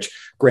asset, which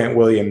Grant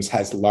Williams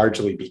has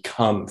largely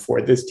become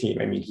for this team.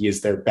 I mean, he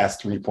is their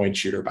best 3-point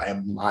shooter by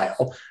a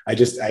mile. I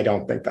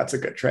don't think that's a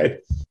good trade.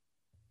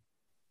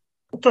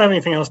 I don't have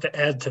anything else to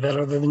add to that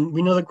other than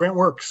we know that Grant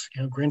works.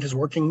 Grant is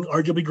working.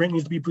 Arguably, Grant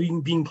needs to be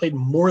being played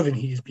more than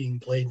he's being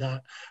played,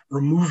 not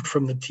removed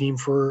from the team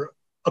for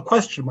a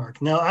question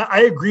mark. Now, I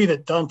agree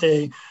that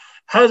Dante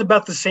has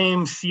about the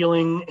same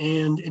ceiling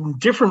and in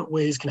different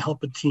ways can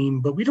help a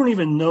team, but we don't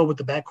even know what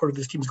the backcourt of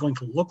this team is going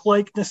to look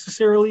like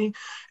necessarily.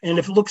 And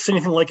if it looks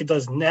anything like it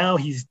does now,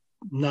 he's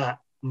not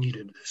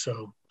needed.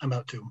 So I'm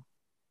out too.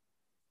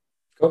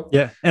 Cool.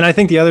 Yeah. And I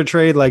think the other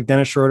trade, like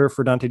Dennis Schroeder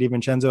for Dante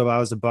DiVincenzo, if I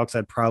was the Bucks,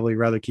 I'd probably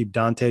rather keep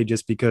Dante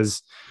just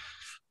because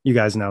you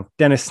guys know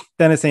Dennis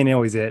ain't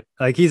always it.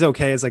 Like he's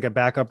okay as like a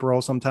backup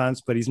role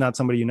sometimes, but he's not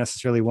somebody you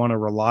necessarily want to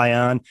rely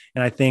on.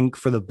 And I think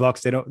for the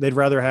Bucks, they'd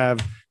rather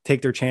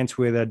take their chance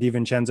with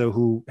DiVincenzo,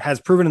 who has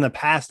proven in the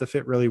past to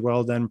fit really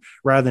well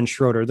rather than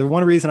Schroeder. The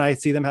one reason I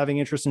see them having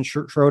interest in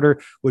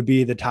Schroeder would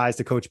be the ties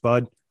to Coach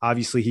Bud.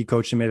 Obviously he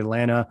coached him at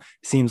Atlanta.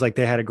 Seems like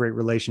they had a great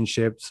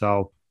relationship.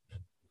 So.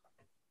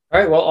 All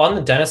right. Well, on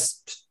the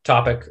Dennis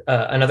topic,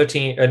 another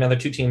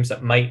two teams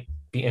that might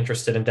be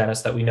interested in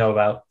Dennis that we know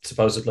about,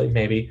 supposedly,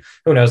 maybe,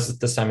 who knows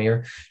this time of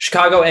year.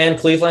 Chicago and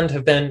Cleveland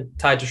have been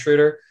tied to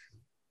Schroeder.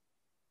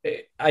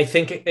 I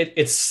think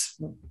it's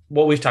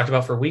what we've talked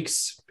about for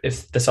weeks.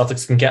 If the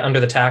Celtics can get under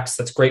the tax,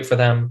 that's great for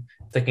them.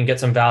 If they can get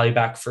some value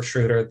back for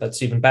Schroeder,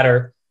 that's even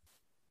better.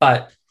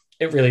 But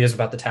it really is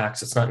about the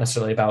tax. It's not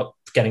necessarily about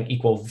getting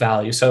equal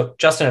value. So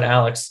Justin and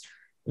Alex,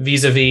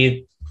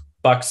 vis-a-vis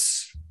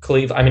Bucks,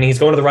 Cleveland, I mean, he's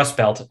going to the Rust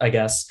Belt, I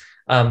guess.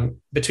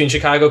 Between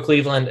Chicago,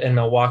 Cleveland, and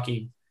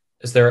Milwaukee,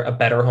 is there a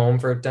better home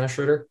for Dennis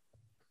Schroeder?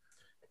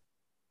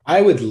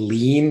 I would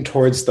lean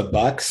towards the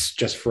Bucks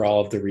just for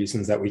all of the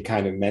reasons that we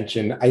kind of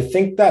mentioned. I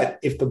think that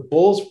if the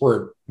Bulls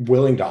were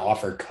willing to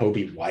offer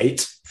Kobe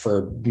White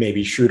for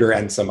maybe Schroeder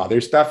and some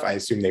other stuff, I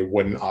assume they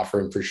wouldn't offer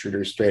him for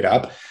Schroeder straight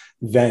up,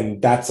 then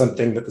that's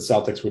something that the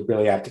Celtics would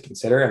really have to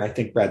consider. And I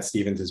think Brad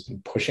Stevens has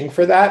been pushing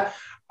for that.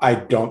 I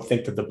don't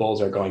think that the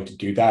Bulls are going to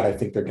do that. I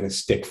think they're going to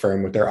stick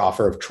firm with their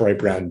offer of Troy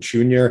Brown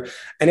Jr.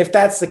 And if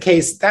that's the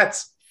case,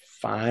 that's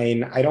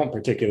fine. I don't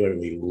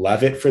particularly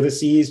love it for the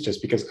C's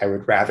just because I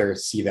would rather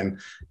see them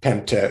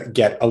attempt to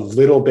get a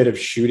little bit of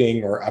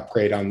shooting or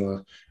upgrade on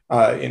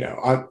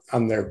the,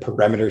 on their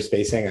perimeter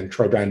spacing. And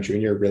Troy Brown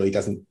Jr. really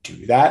doesn't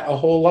do that a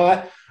whole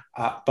lot.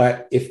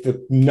 But if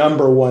the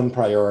number one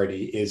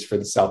priority is for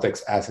the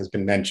Celtics, as has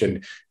been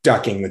mentioned,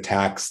 ducking the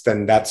tax,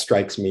 then that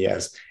strikes me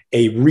as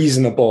a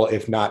reasonable,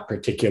 if not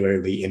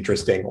particularly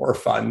interesting or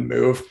fun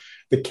move.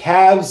 The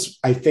Cavs,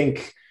 I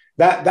think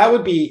that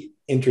would be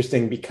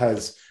interesting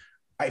because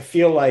I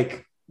feel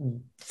like,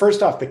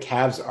 first off, the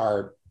Cavs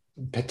are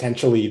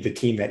potentially the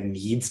team that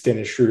needs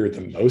Dennis Schroeder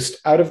the most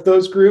out of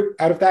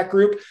that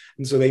group.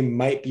 And so they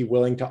might be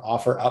willing to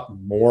offer up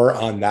more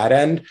on that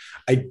end.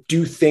 I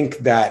do think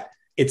that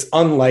it's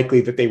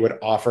unlikely that they would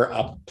offer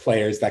up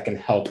players that can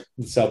help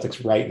the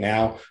Celtics right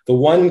now. The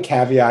one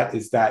caveat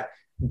is that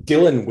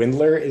Dylan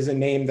Windler is a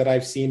name that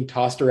I've seen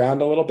tossed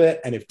around a little bit.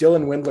 And if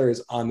Dylan Windler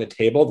is on the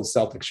table, the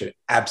Celtics should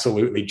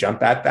absolutely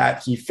jump at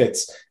that. He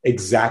fits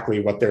exactly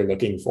what they're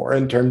looking for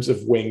in terms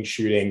of wing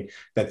shooting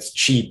that's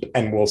cheap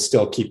and will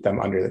still keep them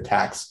under the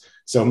tax.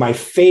 So my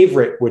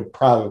favorite would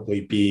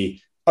probably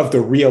be, of the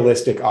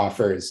realistic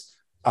offers,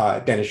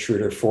 Dennis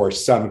Schroeder for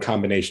some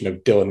combination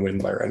of Dylan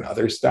Windler and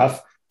other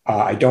stuff.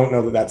 I don't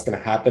know that that's going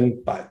to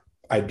happen, but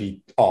I'd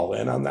be all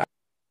in on that.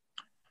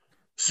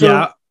 So,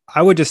 yeah.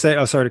 I would just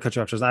say, sorry to cut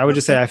you off, Justin. I would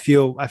just say I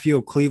feel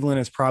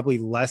Cleveland is probably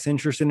less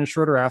interested in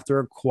Schroeder after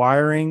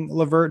acquiring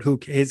LeVert, who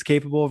is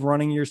capable of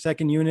running your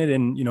second unit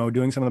and,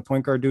 doing some of the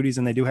point guard duties.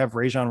 And they do have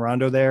Rajon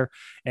Rondo there.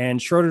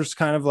 And Schroeder's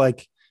kind of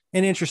like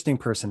an interesting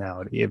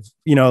personality. If,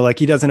 you know, like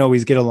he doesn't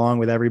always get along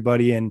with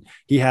everybody, and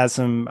he has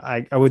some,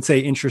 I would say,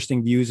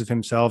 interesting views of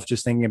himself,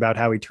 just thinking about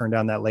how he turned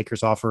down that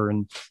Lakers offer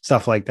and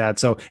stuff like that.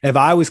 So if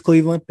I was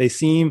Cleveland, they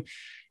seem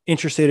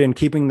interested in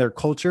keeping their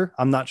culture.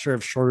 I'm not sure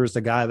if Schroeder's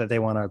the guy that they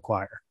want to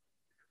acquire.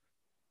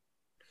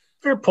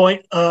 Fair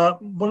point.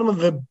 What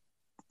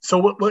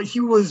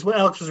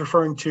Alex was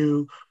referring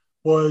to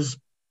was,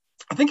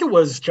 I think it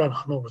was John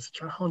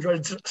Holland,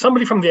 right?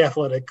 Somebody from The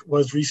Athletic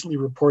was recently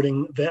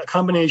reporting that a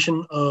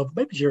combination of,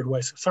 maybe Jared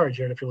Weiss, sorry,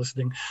 Jared, if you're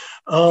listening,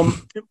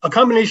 a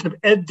combination of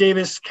Ed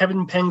Davis,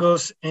 Kevin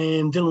Pangos,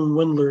 and Dylan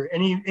Windler,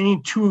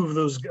 any two of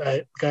those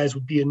guys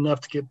would be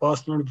enough to get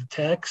Boston under the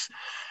tax.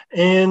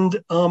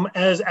 And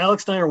as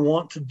Alex and I are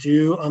wont to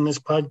do on this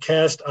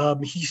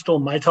podcast, he stole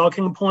my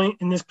talking point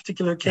in this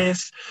particular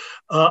case.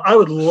 I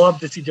would love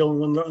to see Dylan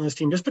Windler on this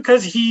team, just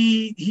because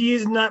he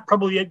is not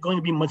probably yet going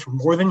to be much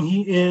more than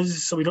he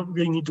is, so we don't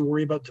really need to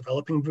worry about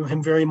developing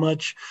him very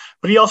much.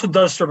 But he also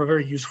does serve a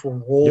very useful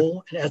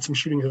role and add some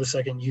shooting to the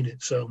second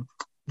unit. So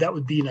that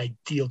would be an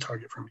ideal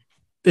target for me.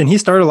 And he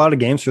started a lot of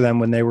games for them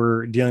when they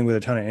were dealing with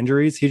a ton of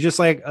injuries. He's just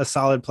like a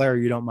solid player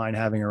you don't mind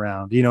having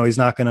around. You know, he's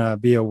not going to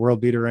be a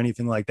world beater or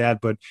anything like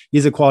that, but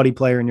he's a quality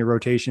player in your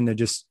rotation that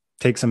just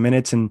take some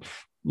minutes and,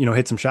 you know,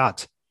 hit some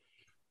shots.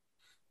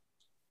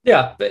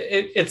 Yeah,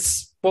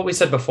 it's what we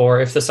said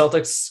before. If the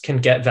Celtics can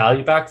get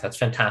value back, that's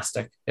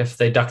fantastic. If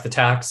they duck the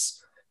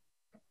tax,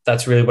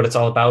 that's really what it's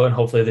all about. And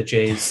hopefully the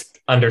Jays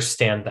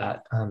understand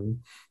that.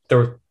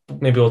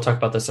 Maybe we'll talk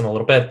about this in a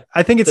little bit.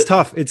 I think it's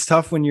tough. It's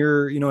tough when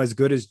you're, you know, as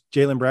good as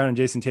Jaylen Brown and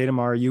Jason Tatum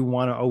are, you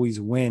want to always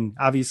win.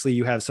 Obviously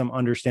you have some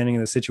understanding of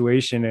the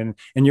situation, and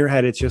in your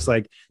head, it's just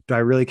like, do I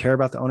really care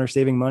about the owner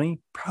saving money?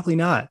 Probably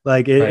not.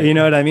 Like, right. You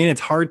know what I mean? It's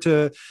hard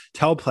to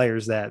tell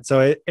players that.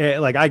 So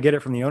like, I get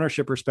it from the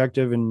ownership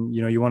perspective, and,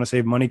 you know, you want to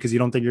save money because you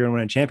don't think you're going to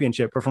win a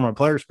championship, but from a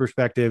player's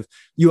perspective,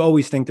 you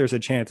always think there's a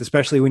chance,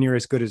 especially when you're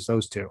as good as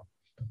those two.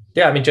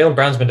 Yeah. I mean, Jaylen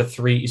Brown's been to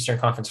 3 Eastern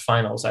Conference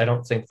finals. I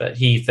don't think that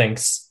he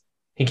thinks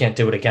he can't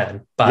do it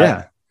again,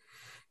 but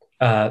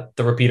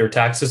the repeater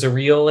tax is a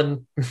real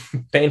and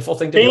painful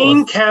thing to deal with.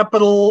 Bain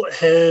Capital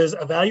has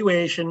a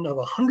valuation of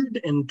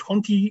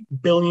 $120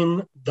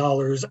 billion.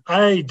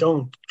 I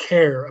don't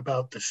care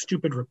about the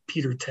stupid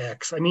repeater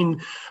tax. I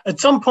mean, at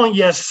some point,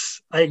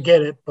 yes, I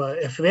get it, but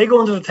if they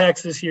go into the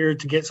tax this year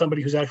to get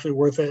somebody who's actually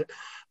worth it,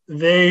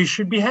 they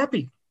should be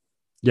happy.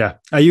 Yeah.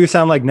 You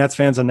sound like Nets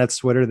fans on Nets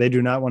Twitter. They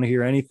do not want to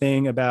hear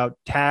anything about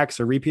tax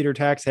or repeater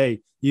tax.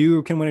 Hey,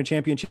 you can win a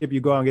championship. You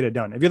go out and get it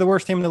done. If you're the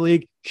worst team in the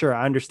league, sure,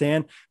 I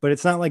understand. But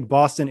it's not like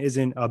Boston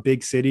isn't a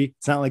big city.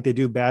 It's not like they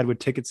do bad with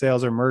ticket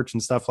sales or merch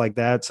and stuff like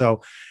that.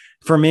 So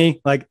for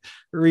me, like,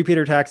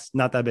 repeater tax,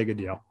 not that big a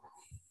deal.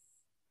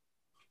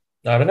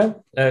 I don't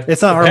know.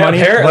 It's not our money,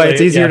 but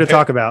it's easier to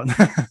talk about.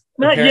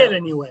 Not yet,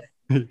 anyway.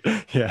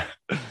 Yeah.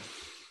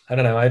 I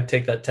don't know. I'd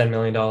take that $10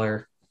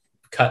 million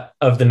cut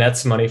of the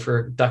Nets money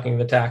for ducking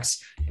the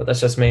tax, but that's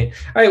just me.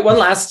 All right. One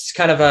last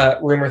kind of a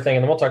rumor thing,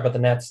 and then we'll talk about the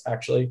Nets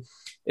actually,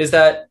 is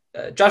that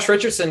Josh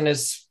Richardson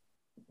is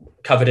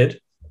coveted,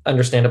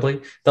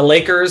 understandably. The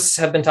Lakers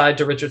have been tied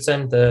to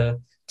Richardson.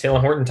 The Taylor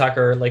Horton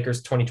Tucker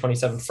Lakers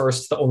 2027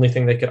 first, the only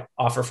thing they could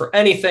offer for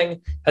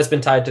anything, has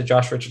been tied to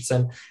Josh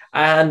Richardson.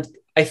 And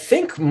I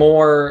think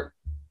more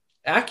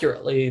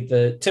accurately,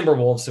 the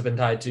Timberwolves have been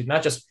tied to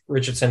not just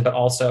Richardson, but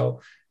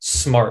also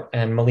Smart,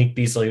 and Malik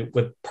Beasley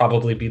would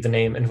probably be the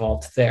name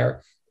involved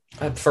there.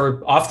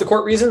 For off the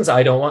court reasons,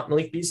 I don't want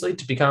Malik Beasley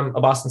to become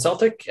a Boston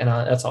Celtic, and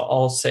that's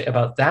all I'll say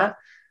about that.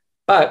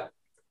 But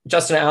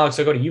Justin and Alex,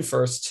 I'll go to you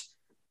first.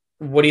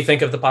 What do you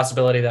think of the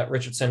possibility that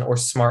Richardson or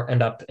Smart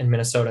end up in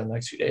Minnesota in the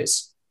next few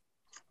days?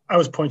 I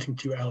was pointing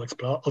to Alex,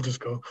 but I'll just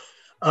go.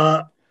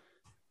 I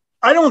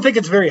don't think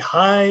it's very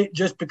high,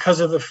 just because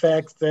of the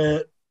fact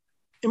that,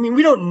 I mean,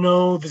 we don't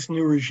know this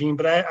new regime,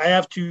 but I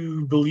have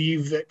to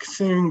believe that,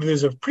 considering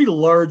there's a pretty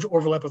large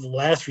overlap of the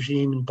last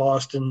regime in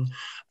Boston,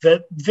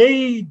 that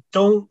they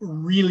don't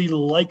really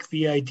like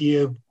the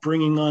idea of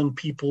bringing on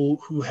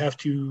people who have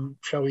to,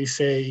 shall we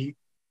say,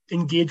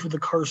 engage with the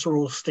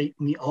carceral state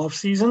in the off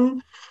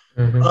season.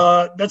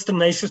 Mm-hmm. That's the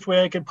nicest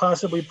way I could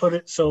possibly put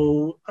it.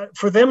 So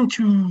for them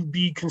to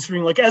be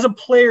considering, like, as a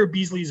player,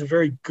 Beasley is a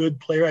very good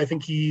player. I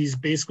think he's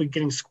basically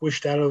getting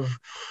squished out of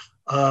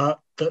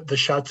the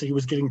shots that he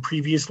was getting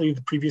previously,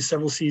 the previous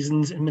several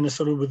seasons in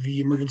Minnesota with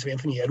the emergence of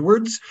Anthony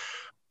Edwards.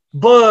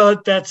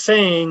 But that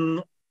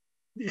saying,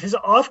 his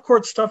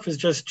off-court stuff is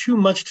just too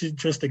much to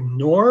just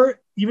ignore.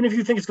 Even if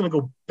you think it's going to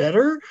go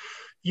better,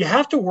 you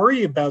have to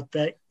worry about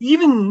that.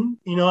 Even,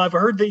 you know, I've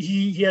heard that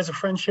he has a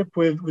friendship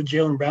with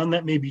Jaylen Brown.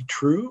 That may be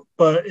true,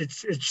 but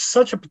it's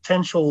such a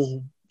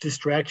potential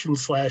distraction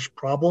 /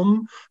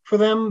 problem for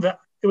them that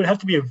it would have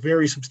to be a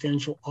very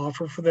substantial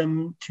offer for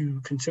them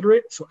to consider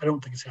it. So I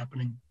don't think it's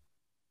happening.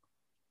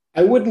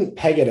 I wouldn't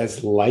peg it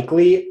as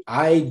likely.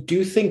 I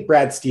do think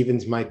Brad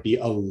Stevens might be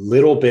a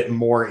little bit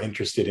more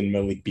interested in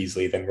Malik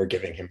Beasley than we're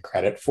giving him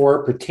credit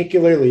for,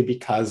 particularly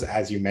because,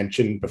 as you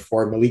mentioned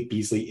before, Malik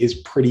Beasley is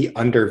pretty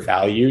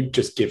undervalued,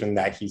 just given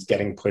that he's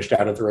getting pushed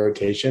out of the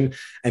rotation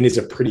and is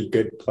a pretty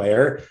good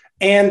player.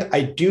 And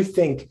I do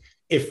think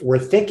if we're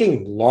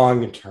thinking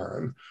long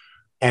term,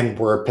 and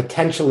we're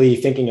potentially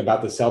thinking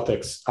about the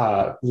Celtics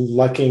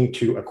looking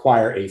to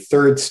acquire a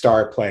third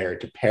star player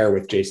to pair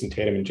with Jason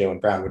Tatum and Jaylen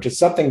Brown, which is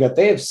something that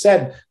they have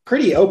said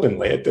pretty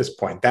openly at this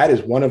point. That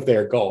is one of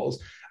their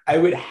goals. I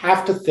would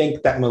have to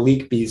think that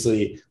Malik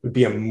Beasley would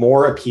be a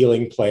more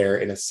appealing player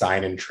in a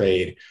sign and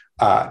trade,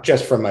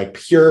 just from a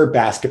pure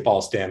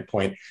basketball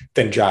standpoint,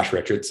 than Josh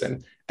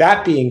Richardson.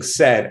 That being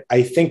said,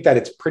 I think that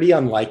it's pretty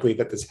unlikely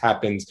that this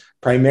happens,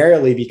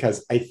 primarily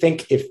because I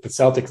think if the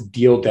Celtics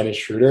deal Dennis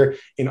Schroeder,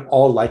 in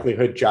all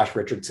likelihood, Josh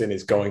Richardson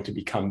is going to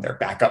become their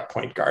backup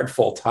point guard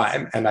full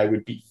time. And I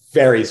would be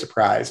very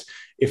surprised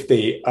if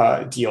they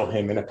deal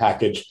him in a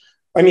package.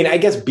 I mean, I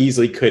guess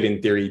Beasley could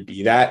in theory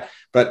be that,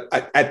 but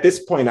at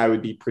this point, I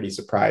would be pretty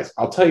surprised.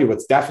 I'll tell you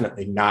what's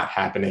definitely not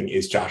happening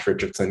is Josh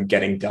Richardson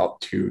getting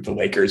dealt to the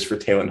Lakers for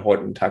Talen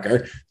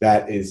Horton-Tucker.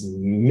 That is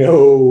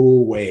no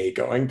way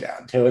going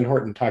down. Talen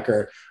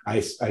Horton-Tucker, I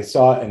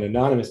saw an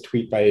anonymous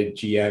tweet by a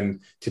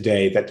GM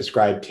today that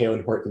described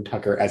Talen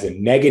Horton-Tucker as a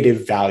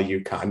negative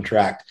value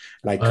contract,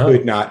 and I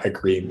could not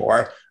agree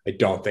more. I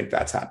don't think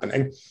that's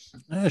happening.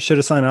 I should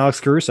have signed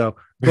Alex Caruso,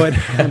 but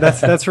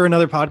that's for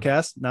another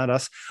podcast, not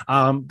us.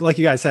 Like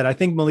you guys said, I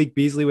think Malik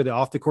Beasley with the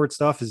off the court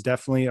stuff is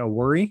definitely a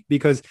worry,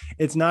 because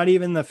it's not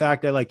even the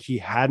fact that like he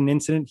had an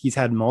incident, he's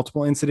had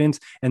multiple incidents,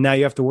 and now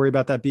you have to worry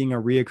about that being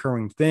a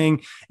reoccurring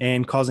thing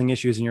and causing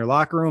issues in your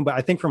locker room. But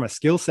I think from a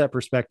skill set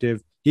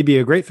perspective, he'd be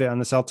a great fit on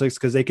the Celtics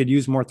because they could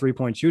use more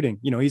 3-point shooting.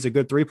 You know, he's a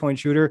good 3-point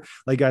shooter.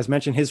 Like you guys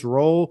mentioned, his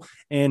role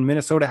in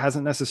Minnesota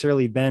hasn't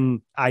necessarily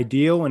been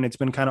ideal, and it's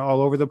been kind of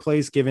all over the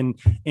place given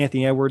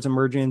Anthony Edwards'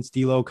 emergence,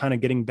 D'Lo kind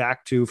of getting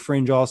back to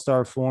fringe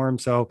all-star form.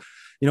 So,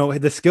 you know,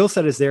 the skill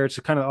set is there. It's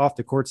kind of off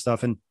the court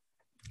stuff. And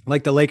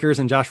like the Lakers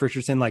and Josh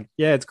Richardson, like,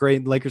 yeah, it's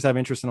great. Lakers have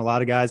interest in a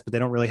lot of guys, but they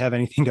don't really have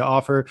anything to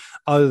offer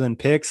other than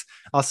picks.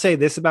 I'll say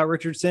this about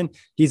Richardson.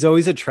 He's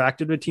always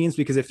attracted to teams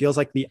because it feels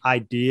like the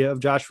idea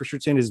of Josh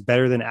Richardson is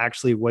better than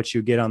actually what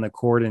you get on the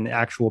court and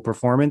actual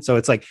performance. So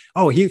it's like,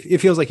 oh, it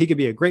feels like he could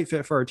be a great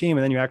fit for our team.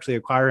 And then you actually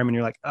acquire him and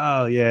you're like,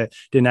 oh yeah,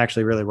 didn't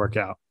actually really work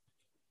out.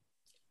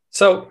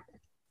 So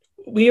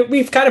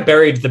we've kind of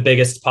buried the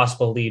biggest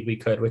possible lead we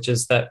could, which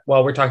is that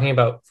while we're talking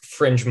about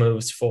fringe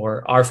moves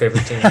for our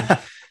favorite team,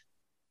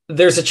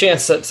 there's a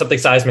chance that something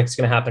seismic is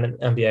going to happen in the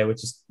NBA,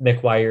 which is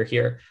Nick, why you're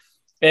here.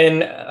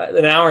 In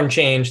an hour and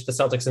change, the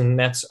Celtics and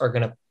Nets are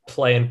going to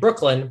play in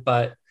Brooklyn,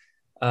 but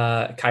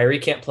Kyrie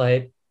can't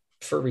play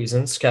for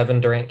reasons. Kevin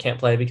Durant can't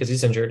play because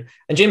he's injured.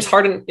 And James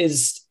Harden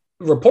is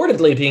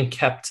reportedly being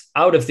kept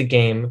out of the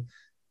game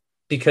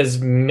because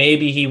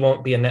maybe he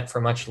won't be a Net for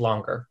much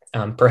longer.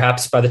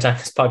 Perhaps by the time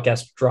this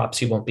podcast drops,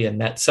 he won't be a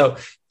Net. So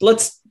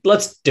let's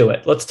do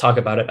it. Let's talk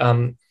about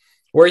it.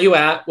 Where are you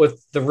at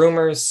with the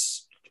rumors?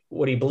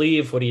 What do you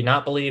believe? What do you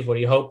not believe? What do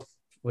you hope?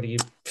 What do you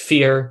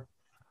fear?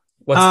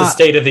 What's the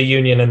state of the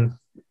union in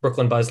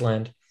Brooklyn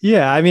Buzzland?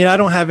 Yeah, I mean, I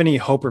don't have any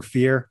hope or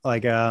fear.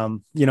 Like,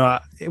 you know,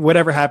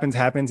 whatever happens.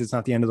 It's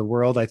not the end of the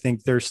world. I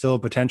think there's still a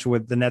potential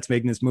with the Nets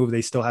making this move.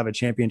 They still have a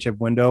championship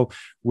window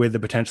with the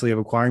potentially of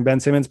acquiring Ben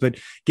Simmons. But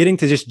getting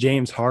to just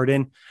James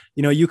Harden,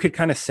 you know, you could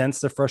kind of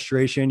sense the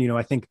frustration. You know,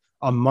 I think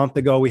a month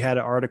ago, we had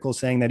an article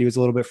saying that he was a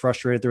little bit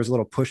frustrated. There was a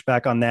little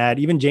pushback on that.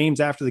 Even James,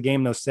 after the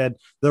game, though, said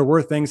there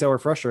were things that were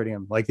frustrating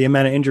him, like the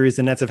amount of injuries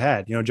the Nets have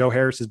had. You know, Joe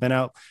Harris has been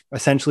out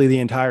essentially the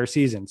entire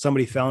season.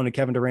 Somebody fell into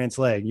Kevin Durant's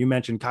leg. You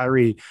mentioned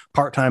Kyrie,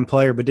 part-time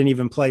player, but didn't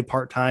even play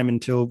part-time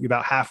until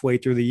about halfway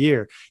through the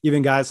year.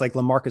 Even guys like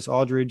LaMarcus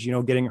Aldridge, you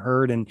know, getting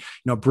hurt, and, you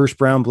know, Bruce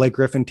Brown, Blake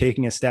Griffin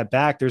taking a step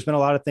back. There's been a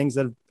lot of things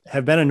that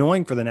have been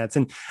annoying for the Nets.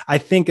 And I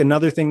think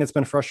another thing that's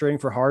been frustrating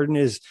for Harden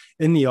is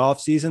in the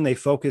offseason, they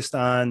focused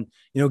on,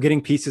 you know,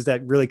 getting pieces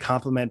that really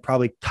complement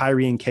probably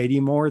Kyrie and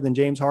KD more than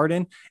James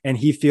Harden. And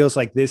he feels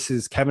like this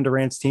is Kevin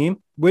Durant's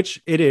team,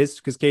 which it is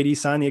because KD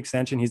signed the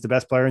extension. He's the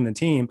best player in the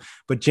team.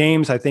 But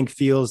James, I think,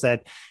 feels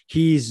that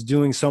he's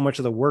doing so much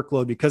of the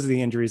workload because of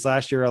the injuries.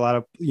 Last year, a lot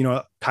of, you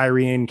know,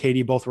 Kyrie and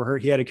KD both were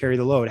hurt. He had to carry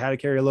the load, had to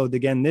carry a load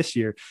again this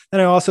year.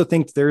 And I also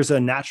think there's a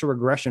natural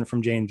regression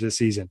from James this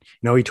season.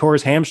 You know, he tore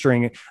his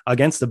hamstring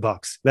against the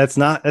Bucks. That's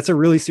a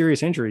really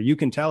serious injury. You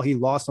can tell he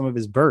lost some of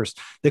his burst.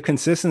 The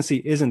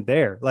consistency isn't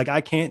there. Like,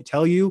 I can't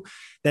tell you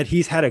that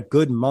he's had a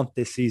good month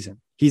this season.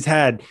 He's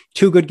had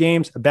 2 good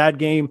games, a bad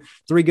game,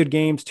 3 good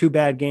games, 2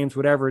 bad games,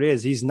 whatever it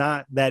is. He's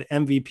not that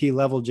MVP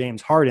level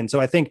James Harden. So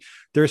I think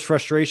there's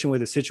frustration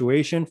with the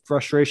situation,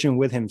 frustration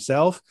with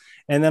himself.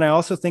 And then I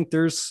also think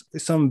there's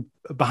some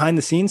behind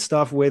the scenes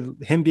stuff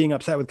with him being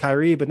upset with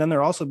Kyrie, but then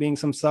there also being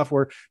some stuff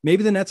where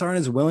maybe the Nets aren't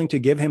as willing to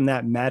give him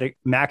that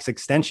max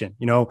extension.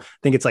 You know, I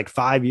think it's like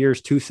 5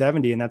 years,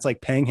 270, and that's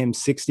like paying him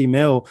 60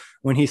 mil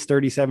when he's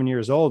 37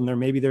 years old.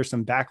 And there's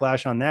some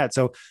backlash on that.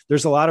 So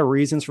there's a lot of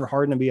reasons for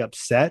Harden to be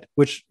upset,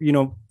 which, you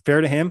know,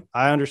 fair to him.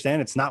 I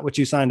understand it's not what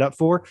you signed up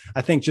for.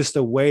 I think just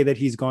the way that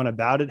he's gone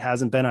about it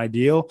hasn't been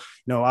ideal.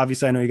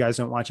 Obviously I know you guys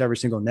don't watch every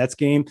single Nets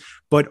game,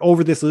 but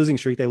over this losing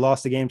streak, they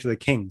lost the game to the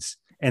Kings.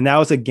 And that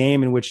was a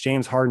game in which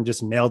James Harden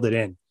just mailed it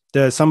in.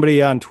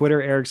 Somebody on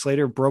Twitter, Eric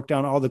Slater, broke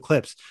down all the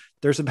clips.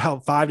 There's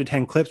about 5 to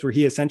 10 clips where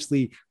he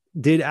essentially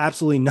did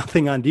absolutely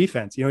nothing on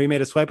defense. He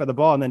made a swipe at the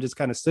ball and then just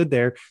kind of stood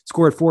there,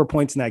 scored 4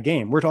 points in that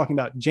game. We're talking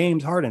about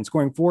James Harden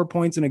scoring 4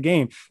 points in a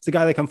game. It's the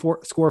guy that can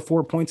score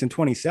 4 points in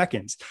 20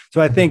 seconds. So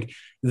I think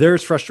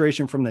there's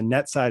frustration from the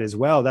net side as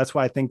well. That's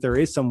why I think there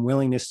is some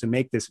willingness to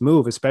make this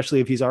move, especially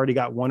if he's already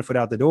got 1 foot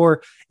out the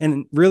door.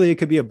 And really, it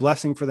could be a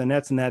blessing for the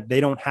Nets in that they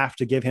don't have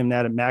to give him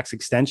that max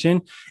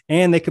extension,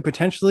 and they could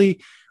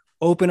potentially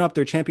open up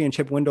their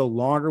championship window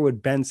longer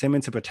with Ben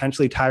Simmons and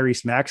potentially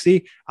Tyrese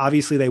Maxey.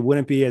 Obviously, they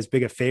wouldn't be as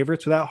big of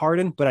favorites without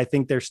Harden, but I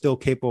think they're still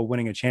capable of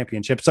winning a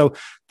championship. So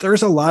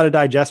there's a lot to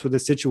digest with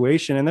this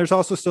situation. And there's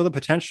also still the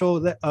potential,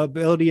 the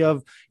ability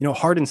of,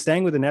 Harden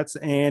staying with the Nets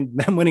and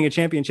them winning a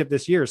championship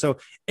this year. So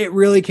it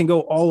really can go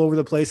all over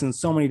the place in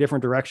so many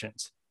different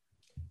directions.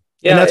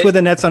 Yeah, and that's with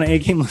the Nets on an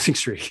 8-game losing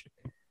streak.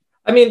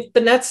 I mean,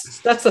 the Nets,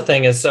 that's the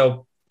thing is,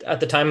 so at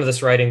the time of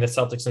this writing, the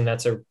Celtics and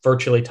Nets are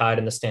virtually tied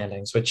in the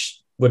standings, which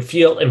would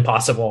feel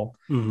impossible,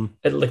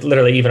 like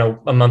literally even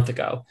a month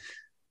ago.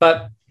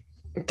 But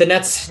the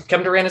Nets,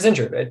 Kevin Durant is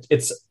injured.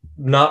 It's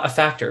not a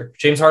factor.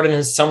 James Harden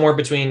is somewhere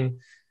between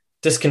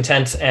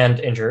discontent and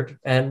injured,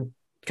 and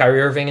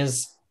Kyrie Irving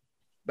is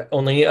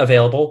only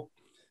available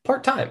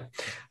part-time.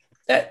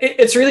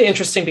 It's really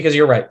interesting because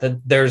you're right,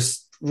 that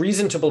there's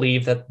reason to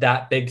believe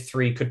that big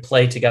three could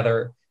play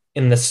together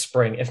in the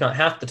spring, if not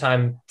half the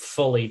time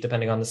fully,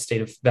 depending on the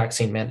state of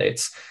vaccine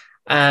mandates.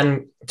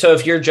 And so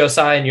if you're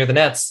Josiah and you're the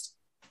Nets,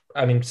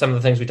 I mean, some of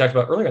the things we talked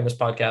about earlier in this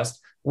podcast,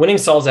 winning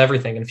solves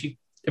everything. And if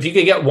you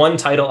could get one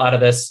title out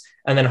of this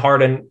and then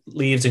Harden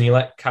leaves and you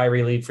let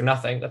Kyrie leave for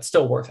nothing, that's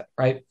still worth it,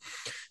 right?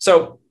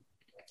 So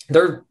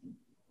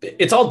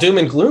it's all doom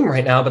and gloom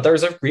right now, but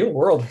there's a real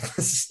world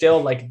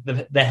still like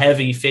the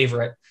heavy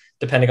favorite,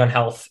 depending on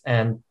health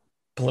and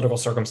political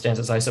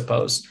circumstances, I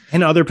suppose,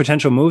 and other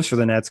potential moves for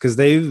the Nets because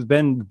they've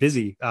been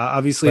busy.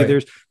 Obviously,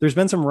 right. There's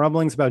been some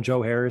rumblings about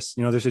Joe Harris.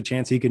 There's a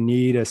chance he could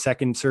need a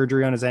second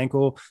surgery on his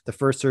ankle. The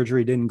first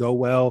surgery didn't go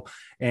well,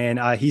 and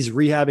he's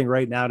rehabbing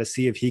right now to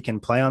see if he can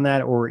play on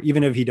that. Or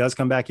even if he does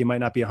come back, he might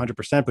not be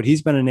 100%. But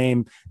he's been a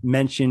name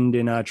mentioned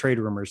in trade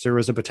rumors. There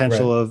was a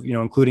potential of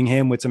including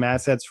him with some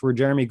assets for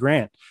Jeremy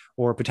Grant,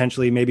 or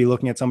potentially maybe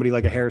looking at somebody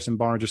like a Harrison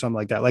Barnes or something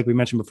like that. Like we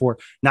mentioned before,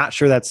 not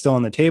sure that's still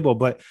on the table,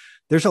 but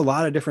there's a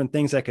lot of different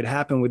things that could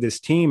happen with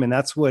this team. And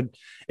that's what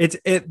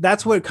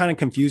that's what kind of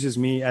confuses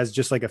me as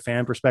just like a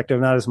fan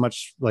perspective, not as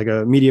much like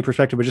a media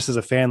perspective, but just as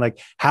a fan, like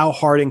how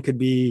Harden could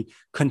be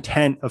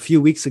content a few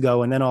weeks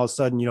ago. And then all of a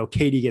sudden,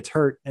 KD gets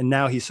hurt and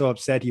now he's so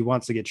upset he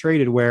wants to get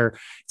traded, where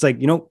it's like,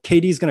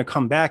 KD's going to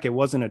come back. It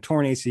wasn't a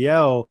torn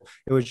ACL.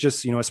 It was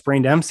just, a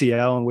sprained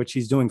MCL, in which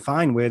he's doing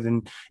fine with.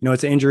 And,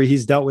 it's an injury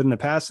he's dealt with in the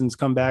past and it's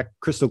come back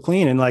crystal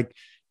clean. And like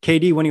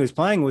KD, when he was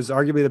playing, was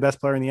arguably the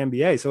best player in the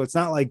NBA. So it's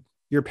not like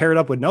you're paired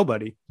up with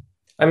nobody.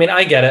 I mean,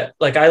 I get it.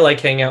 Like I like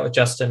hanging out with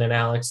Justin and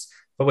Alex,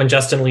 but when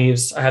Justin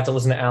leaves, I have to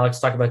listen to Alex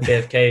talk about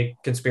JFK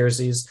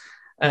conspiracies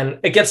and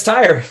it gets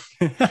tired.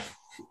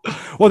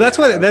 Well, that's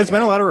what there's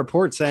been a lot of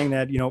reports saying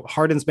that,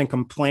 Harden's been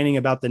complaining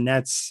about the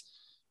Nets,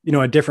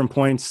 at different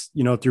points,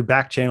 through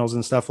back channels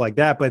and stuff like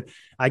that. But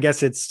I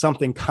guess it's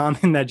something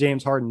common that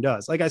James Harden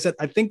does. Like I said,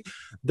 I think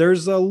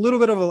there's a little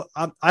bit of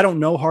I don't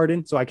know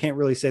Harden, so I can't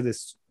really say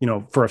this,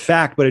 for a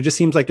fact, but it just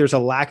seems like there's a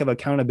lack of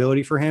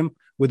accountability for him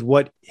with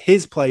what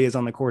his play is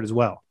on the court as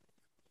well.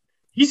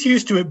 He's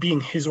used to it being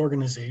his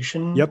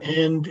organization. Yep.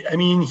 And I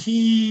mean,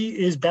 he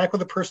is back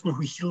with a person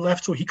who he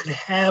left so he could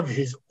have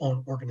his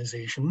own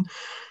organization.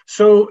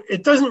 So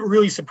it doesn't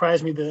really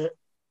surprise me that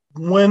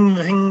when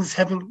things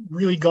haven't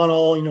really gone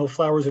all,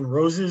 flowers and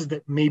roses,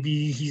 that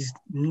maybe it's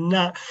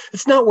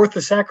not worth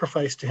the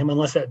sacrifice to him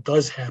unless that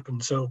does happen.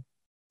 So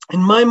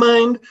in my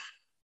mind,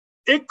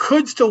 it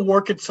could still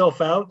work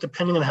itself out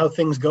depending on how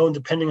things go and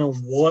depending on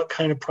what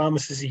kind of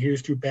promises he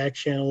hears through back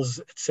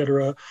channels,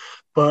 etc.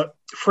 But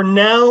for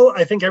now,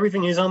 I think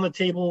everything is on the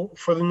table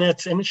for the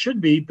Nets, and it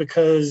should be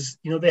because,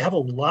 they have a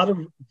lot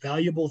of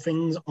valuable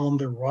things on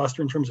their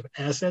roster in terms of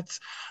assets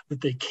that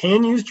they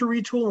can use to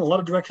retool and a lot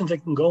of directions they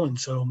can go in.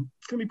 So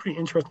it's going to be pretty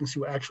interesting to see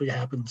what actually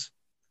happens.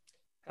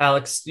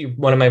 Alex, you're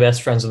one of my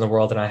best friends in the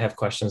world, and I have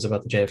questions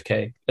about the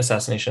JFK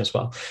assassination as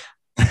well.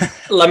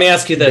 Let me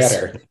ask you this.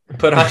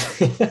 Put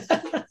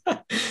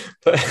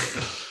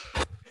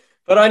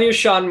on your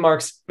Sean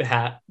Marks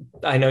hat.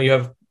 I know you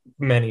have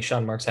many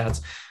Sean Marks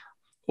hats.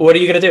 What are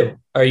you going to do?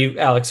 Are you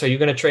going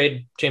to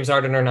trade James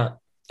Harden or not?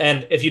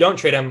 And if you don't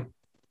trade him,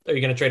 are you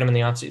going to trade him in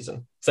the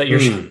offseason? Is that your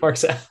Sean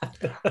Marks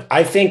hat?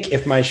 I think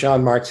if my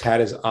Sean Marks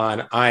hat is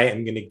on, I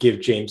am going to give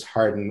James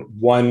Harden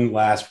one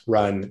last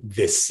run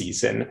this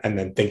season and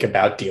then think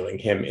about dealing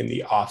him in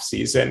the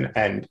offseason.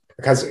 And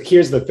because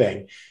here's the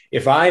thing,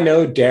 if I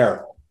know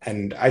Daryl,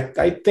 And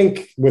I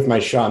think with my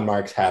Sean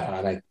Marks hat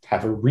on, I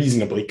have a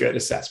reasonably good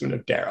assessment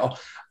of Daryl.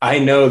 I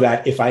know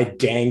that if I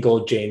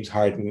dangle James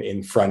Harden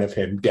in front of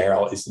him,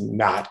 Daryl is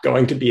not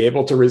going to be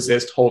able to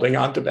resist holding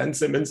on to Ben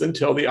Simmons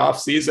until the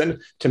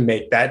offseason to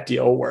make that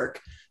deal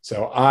work.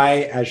 So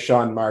I, as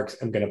Sean Marks,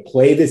 am going to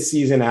play this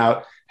season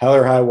out, hell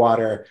or high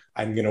water.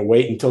 I'm going to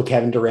wait until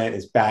Kevin Durant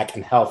is back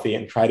and healthy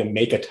and try to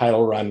make a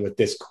title run with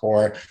this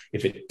core.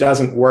 If it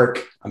doesn't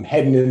work, I'm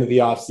heading into the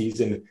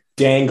offseason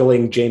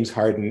dangling James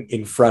Harden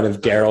in front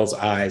of Daryl's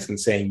eyes and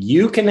saying,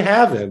 you can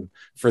have him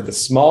for the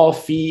small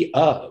fee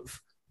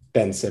of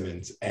Ben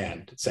Simmons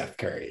and Seth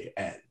Curry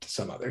and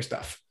some other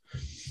stuff.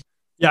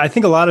 Yeah, I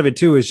think a lot of it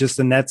too is just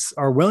the Nets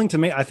are willing to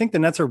make. I think the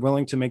Nets are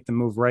willing to make the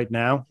move right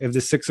now if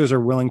the Sixers are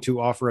willing to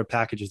offer a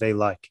package they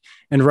like.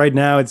 And right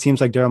now, it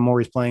seems like Daryl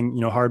Morey's playing,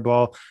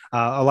 hardball.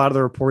 A lot of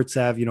the reports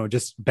have,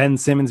 just Ben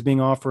Simmons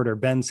being offered or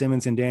Ben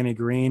Simmons and Danny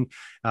Green.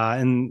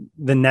 And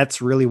the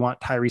Nets really want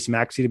Tyrese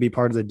Maxey to be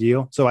part of the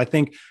deal. So I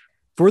think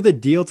for the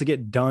deal to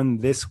get done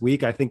this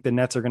week, I think the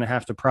Nets are going to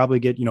have to probably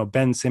get,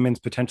 Ben Simmons,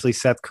 potentially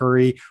Seth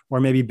Curry,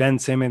 or maybe Ben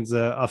Simmons,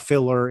 a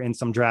filler in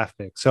some draft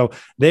picks. So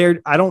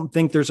I don't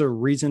think there's a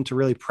reason to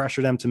really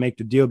pressure them to make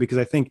the deal, because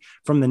I think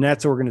from the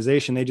Nets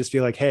organization, they just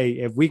feel like, hey,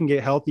 if we can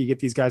get healthy, get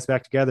these guys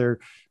back together,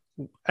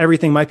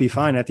 everything might be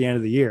fine at the end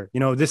of the year.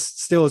 This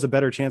still is a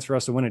better chance for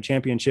us to win a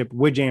championship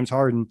with James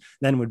Harden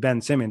than with Ben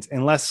Simmons,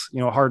 unless,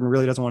 Harden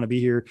really doesn't want to be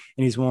here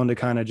and he's willing to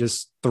kind of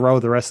just throw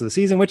the rest of the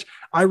season, which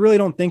I really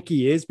don't think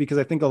he is, because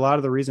I think a lot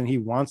of the reason he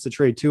wants to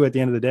trade too at the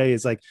end of the day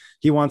is like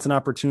he wants an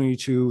opportunity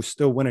to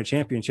still win a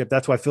championship.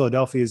 That's why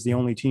Philadelphia is the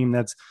only team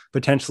that's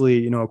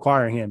potentially,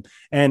 acquiring him.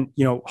 And,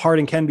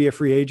 Harden can be a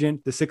free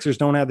agent. The Sixers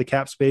don't have the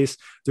cap space.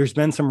 There's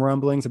been some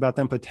rumblings about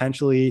them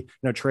potentially,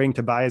 trading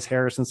Tobias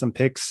Harris and some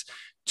picks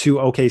to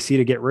OKC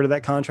to get rid of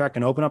that contract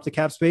and open up the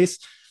cap space.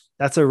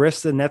 That's a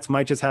risk the Nets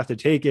might just have to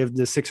take if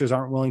the Sixers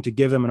aren't willing to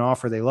give them an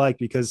offer they like,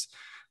 because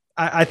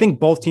I think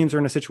both teams are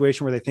in a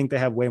situation where they think they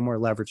have way more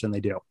leverage than they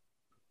do.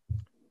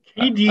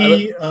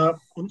 KD,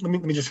 let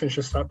me just finish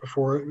this thought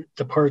before it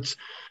departs.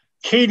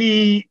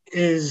 KD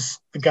is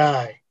the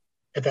guy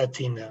at that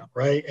team now,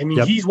 right? I mean,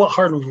 Yep. He's what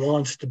Harden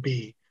wants to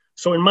be.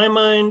 So in my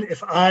mind,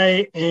 if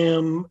I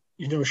am,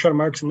 Sean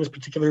Marks in this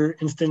particular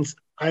instance,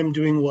 I'm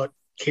doing what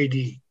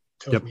KD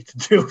tells me to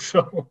do.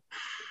 So,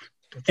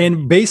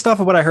 and based off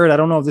of what I heard, I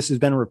don't know if this has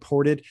been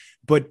reported,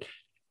 but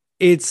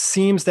it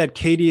seems that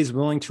KD is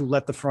willing to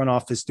let the front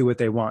office do what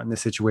they want in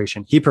this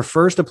situation. He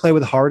prefers to play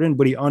with Harden,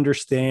 but he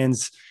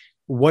understands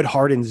what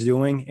Harden's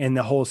doing in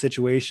the whole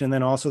situation. And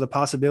then also the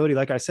possibility,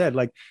 like I said,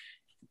 like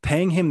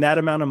paying him that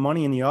amount of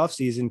money in the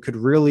offseason could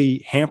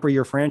really hamper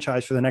your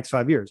franchise for the next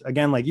 5 years.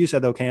 Again, like you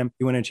said, though, Cam,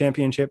 you win a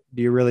championship.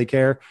 Do you really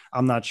care?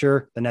 I'm not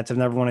sure. The Nets have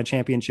never won a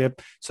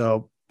championship.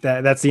 So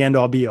that's the end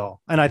all be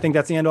all. And I think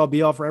that's the end all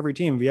be all for every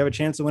team. If you have a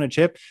chance to win a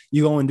chip,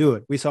 you go and do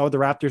it. We saw what the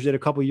Raptors did a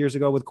couple of years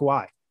ago with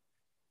Kawhi.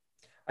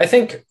 I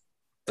think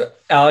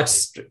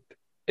Alex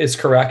is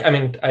correct. I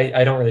mean,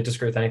 I don't really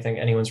disagree with anything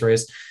anyone's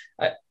raised.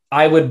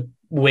 I would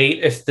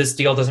wait if this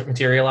deal doesn't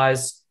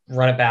materialize,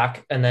 run it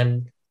back. And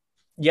then,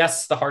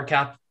 yes, the hard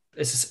cap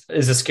is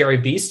a scary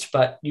beast,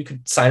 but you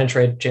could sign and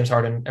trade James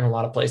Harden in a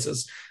lot of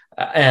places.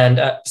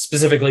 And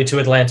specifically to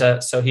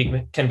Atlanta, so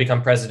he can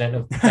become president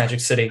of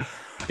Magic City.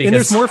 And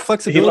there's more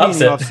flexibility in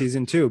the it.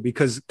 offseason too,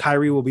 because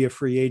Kyrie will be a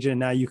free agent.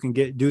 Now you can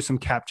do some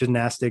cap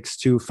gymnastics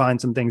to find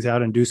some things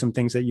out and do some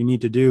things that you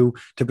need to do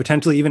to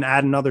potentially even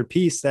add another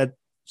piece that's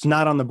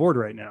not on the board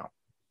right now.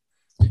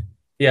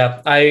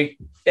 Yeah, I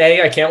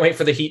can't wait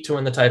for the Heat to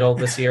win the title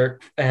this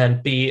year,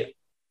 and B,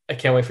 I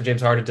can't wait for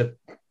James Harden to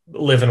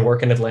live and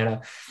work in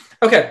Atlanta.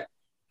 Okay,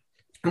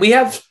 we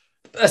have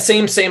a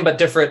same but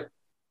different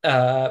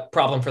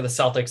problem for the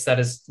Celtics that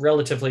is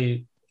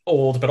relatively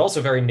old, but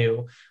also very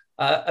new.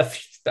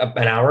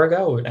 An hour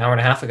and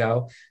a half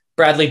ago,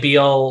 Bradley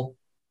Beal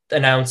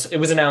announced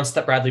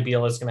that Bradley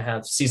Beal is going to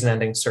have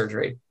season-ending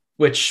surgery,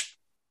 which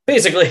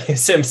basically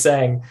is him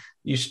saying,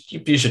 you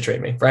should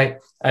trade me, right?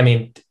 I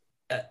mean,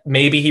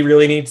 maybe he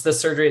really needs this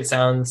surgery. It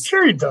sounds...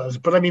 Sure he does,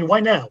 but I mean, why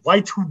now?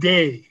 Why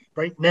today,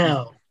 right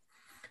now?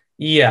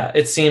 Yeah,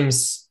 it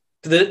seems...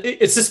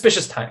 It's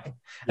suspicious timing.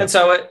 Yeah. And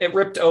so it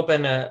ripped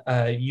open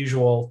a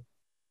usual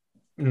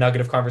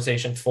nugget of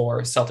conversation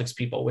for Celtics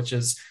people, which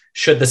is,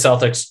 should the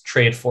Celtics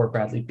trade for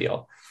Bradley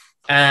Beal?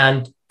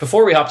 And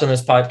before we hopped on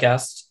this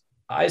podcast,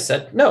 I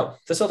said, no,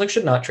 the Celtics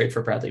should not trade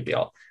for Bradley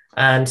Beal.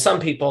 And some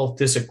people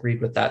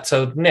disagreed with that.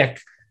 So Nick,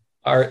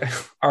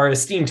 our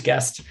esteemed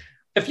guest,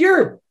 if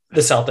you're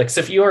the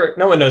Celtics,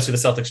 no one knows who the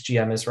Celtics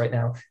GM is right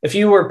now. If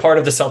you were part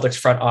of the Celtics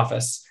front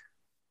office,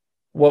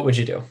 what would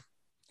you do?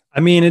 I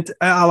mean, it's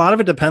a lot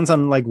of it depends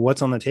on like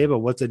what's on the table.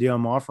 What's the deal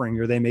I'm offering?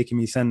 Are they making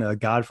me send a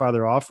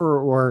Godfather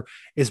offer, or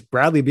is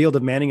Bradley Beal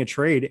demanding a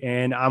trade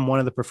and I'm one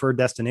of the preferred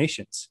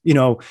destinations?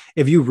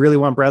 If you really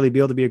want Bradley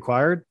Beal to be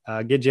acquired,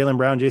 get Jaylen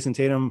Brown, Jason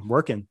Tatum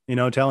working,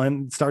 tell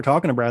him, start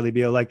talking to Bradley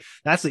Beal. Like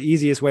that's the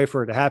easiest way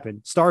for it to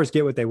happen. Stars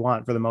get what they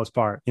want for the most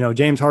part.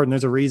 James Harden,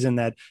 there's a reason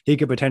that he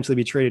could potentially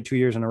be traded 2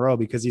 years in a row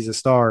because he's a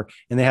star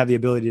and they have the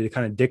ability to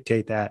kind of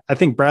dictate that. I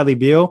think Bradley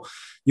Beal,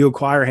 you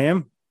acquire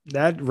him,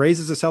 that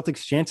raises the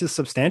Celtics' chances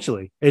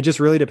substantially. It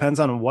just really depends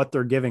on what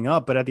they're giving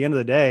up. But at the end of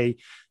the day,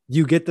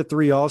 you get the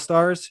 3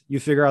 All-Stars, you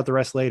figure out the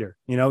rest later.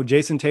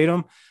 Jason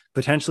Tatum,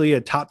 potentially a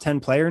top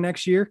 10 player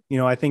next year.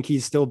 I think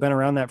he's still been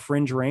around that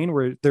fringe range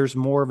where there's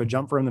more of a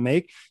jump for him to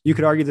make. You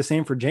could argue the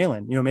same for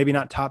Jaylen, maybe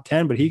not top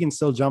 10, but he can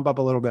still jump up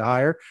a little bit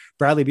higher.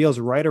 Bradley Beal's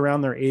right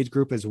around their age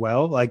group as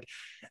well. Like,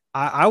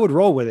 I would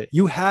roll with it.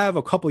 You have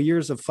a couple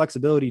years of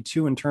flexibility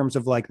too, in terms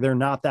of like, they're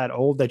not that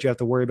old that you have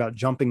to worry about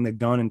jumping the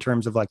gun in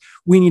terms of like,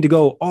 we need to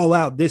go all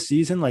out this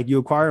season. Like you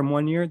acquire them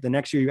 1 year, the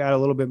next year you add a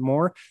little bit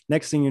more.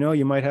 Next thing you know,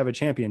 you might have a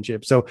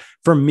championship. So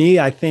for me,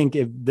 I think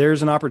if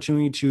there's an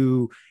opportunity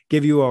to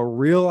give you a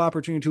real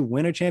opportunity to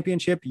win a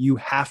championship, you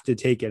have to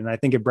take it. And I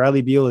think if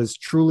Bradley Beal is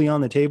truly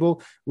on the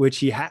table,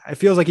 which it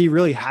feels like he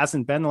really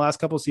hasn't been the last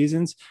couple of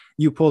seasons,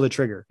 you pull the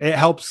trigger. It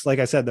helps, like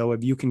I said, though,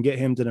 if you can get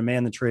him to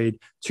demand the trade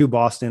to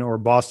Boston or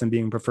Boston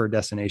being preferred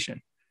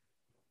destination.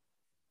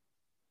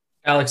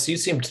 Alex, you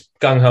seemed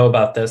gung-ho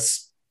about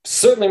this,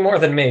 certainly more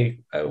than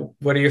me.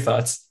 What are your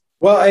thoughts?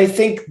 Well, I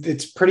think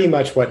it's pretty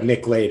much what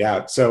Nick laid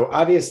out. So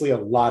obviously a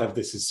lot of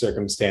this is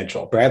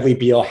circumstantial. Bradley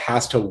Beal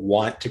has to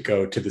want to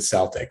go to the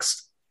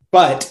Celtics.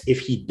 But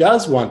if he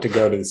does want to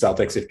go to the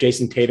Celtics, if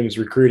Jason Tatum's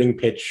recruiting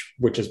pitch,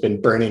 which has been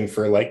burning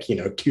for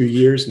 2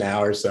 years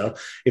now or so,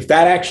 if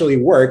that actually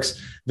works,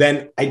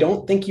 then I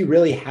don't think you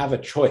really have a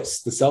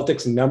choice. The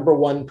Celtics' number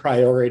one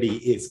priority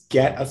is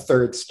get a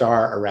third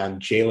star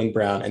around Jaylen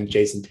Brown and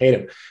Jason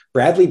Tatum.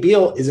 Bradley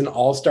Beal is an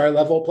all-star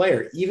level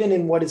player. Even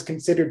in what is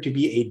considered to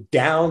be a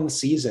down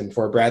season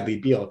for Bradley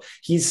Beal,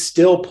 he's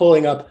still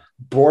pulling up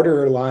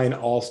borderline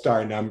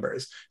all-star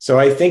numbers. So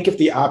I think if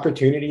the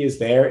opportunity is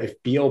there,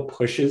 if Beal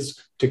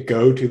pushes to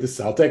go to the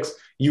Celtics,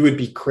 you would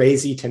be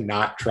crazy to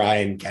not try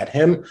and get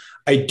him.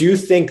 I do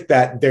think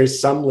that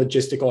there's some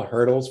logistical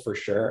hurdles for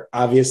sure.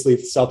 Obviously,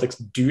 the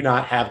Celtics do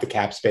not have the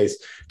cap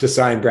space to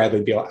sign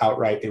Bradley Beal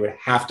outright. They would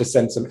have to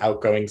send some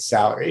outgoing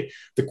salary.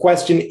 The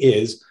question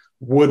is,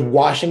 would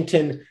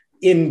Washington,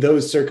 in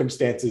those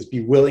circumstances, be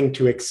willing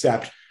to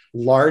accept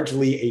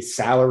largely a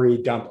salary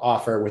dump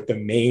offer with the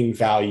main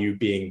value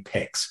being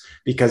picks?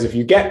 Because if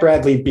you get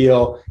Bradley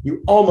Beal,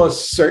 you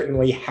almost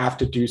certainly have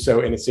to do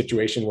so in a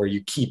situation where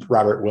you keep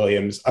Robert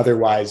Williams.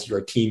 Otherwise,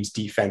 your team's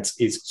defense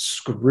is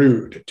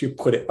screwed, to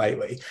put it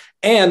lightly.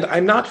 And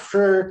I'm not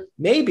sure,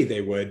 maybe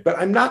they would, but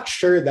I'm not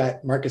sure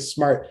that Marcus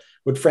Smart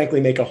would frankly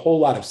make a whole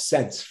lot of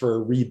sense for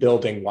a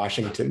rebuilding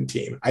Washington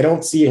team. I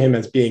don't see him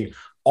as being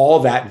all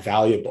that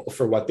valuable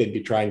for what they'd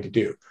be trying to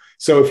do.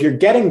 So if you're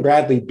getting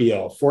Bradley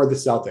Beal for the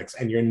Celtics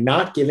and you're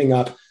not giving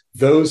up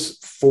those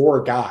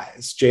 4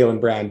 guys,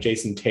 Jaylen Brown,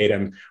 Jason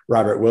Tatum,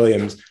 Robert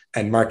Williams,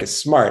 and Marcus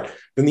Smart,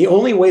 then the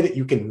only way that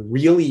you can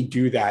really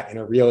do that in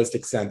a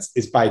realistic sense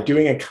is by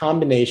doing a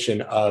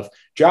combination of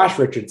Josh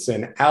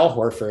Richardson, Al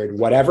Horford,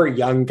 whatever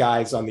young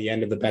guys on the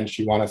end of the bench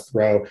you want to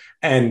throw,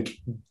 and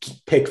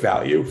pick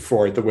value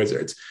for the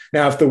Wizards.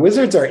 Now, if the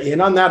Wizards are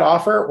in on that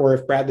offer, or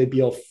if Bradley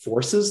Beal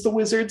forces the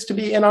Wizards to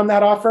be in on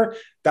that offer,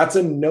 that's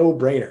a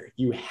no-brainer.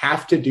 You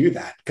have to do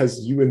that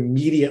because you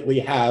immediately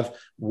have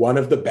one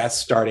of the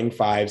best starting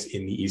fives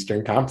in the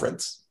Eastern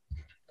Conference.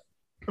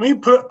 Let me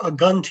put a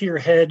gun to your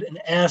head and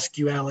ask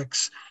you,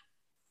 Alex,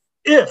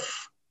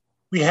 if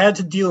we had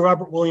to deal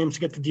Robert Williams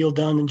to get the deal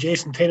done and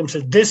Jason Tatum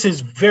said, this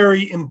is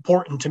very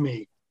important to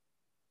me,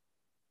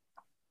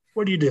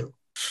 what do you do?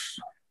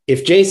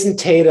 If Jason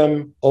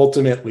Tatum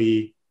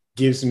ultimately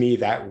gives me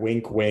that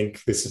wink,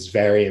 wink, this is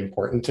very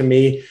important to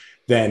me,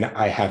 then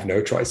I have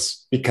no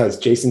choice because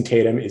Jason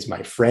Tatum is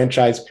my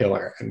franchise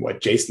pillar. And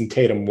what Jason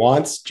Tatum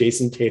wants,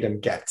 Jason Tatum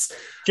gets.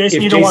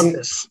 Jason, you don't want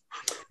this.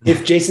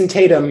 If Jason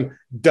Tatum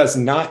does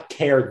not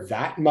care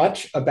that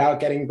much about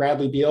getting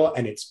Bradley Beal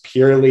and it's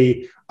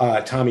purely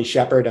Tommy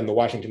Shepard and the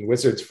Washington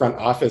Wizards front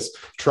office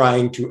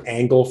trying to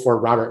angle for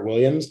Robert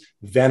Williams,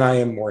 then I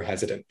am more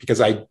hesitant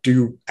because I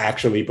do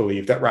actually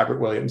believe that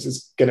Robert Williams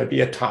is going to be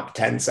a top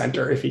 10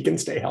 center if he can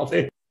stay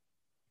healthy.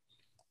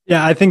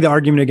 Yeah, I think the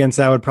argument against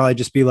that would probably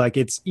just be like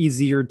it's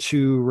easier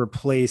to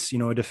replace,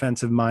 a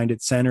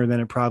defensive-minded center than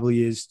it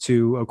probably is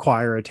to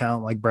acquire a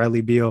talent like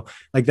Bradley Beal.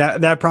 Like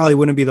that probably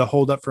wouldn't be the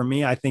holdup for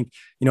me. I think,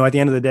 at the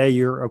end of the day,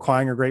 you're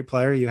acquiring a great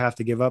player. You have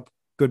to give up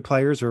good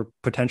players or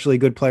potentially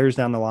good players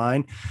down the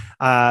line.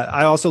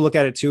 I also look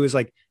at it too as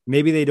like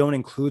maybe they don't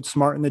include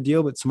Smart in the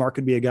deal, but Smart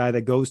could be a guy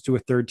that goes to a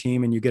third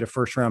team and you get a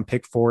first-round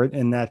pick for it,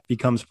 and that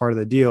becomes part of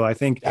the deal. I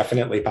think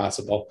definitely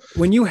possible.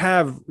 When you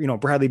have,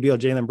 Bradley Beal,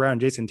 Jaylen Brown,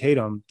 Jason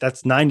Tatum,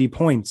 that's 90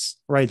 points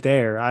right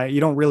there. You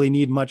don't really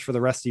need much for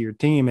the rest of your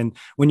team. And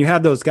when you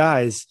have those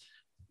guys,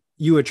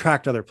 you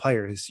attract other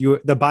players.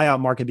 The buyout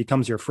market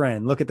becomes your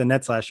friend. Look at the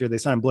Nets last year. They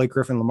signed Blake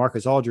Griffin,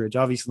 LaMarcus Aldridge.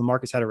 Obviously,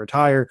 LaMarcus had to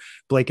retire.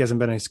 Blake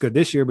hasn't been as good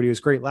this year, but he was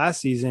great last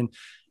season.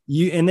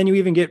 And then you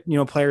even get,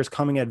 players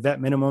coming at vet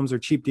minimums or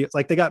cheap deals.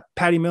 Like they got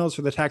Patty Mills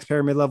for the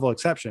taxpayer mid-level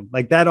exception.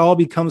 Like that all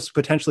becomes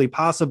potentially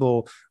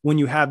possible when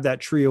you have that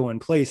trio in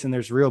place and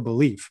there's real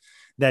belief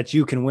that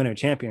you can win a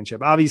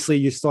championship. Obviously,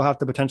 you still have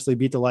to potentially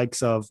beat the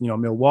likes of,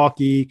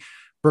 Milwaukee,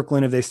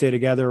 Brooklyn, if they stay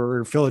together,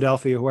 or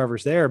Philadelphia,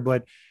 whoever's there.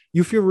 But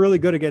you feel really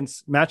good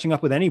against matching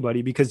up with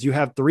anybody because you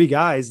have three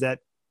guys that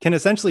can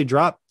essentially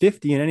drop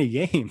 50 in any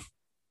game.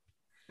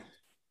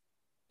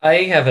 I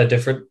have a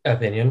different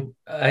opinion.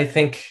 I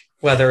think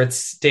whether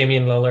it's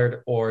Damian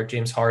Lillard or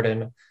James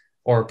Harden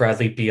or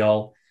Bradley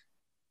Beal,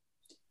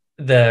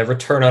 the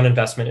return on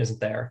investment isn't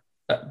there.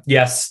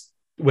 Yes,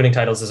 winning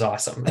titles is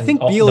awesome. I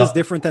think Beal is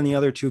different than the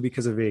other two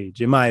because of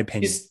age, in my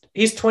opinion.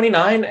 He's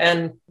 29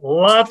 and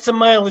lots of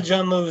mileage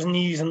on those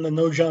knees in the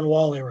no John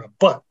Wall era,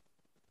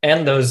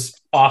 and those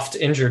oft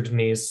injured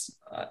knees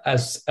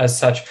as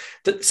such.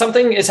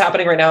 Something is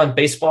happening right now in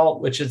baseball,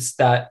 which is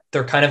that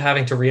they're kind of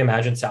having to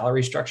reimagine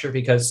salary structure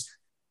because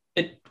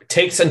it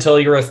takes until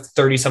you're a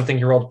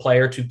 30-something-year-old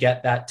player to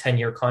get that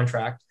 10-year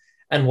contract.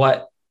 And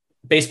what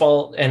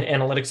baseball and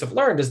analytics have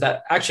learned is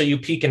that actually you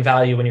peak in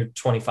value when you're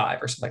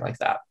 25 or something like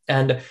that.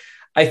 And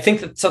I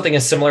think that something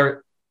as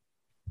similar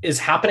is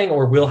happening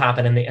or will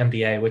happen in the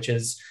NBA, which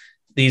is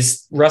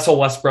these Russell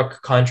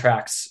Westbrook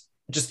contracts.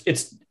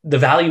 It's the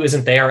value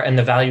isn't there and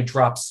the value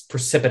drops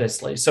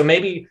precipitously. So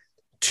maybe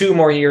 2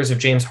 more years of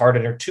James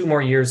Harden or 2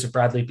 more years of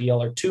Bradley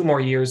Beal or 2 more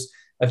years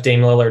of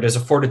Dame Lillard is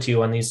afforded to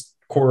you on these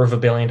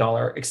 $250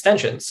 million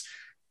extensions.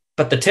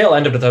 But the tail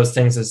end of those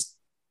things is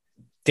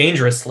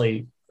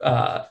dangerously,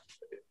 talk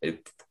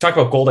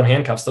about golden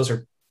handcuffs. Those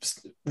are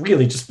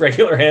really just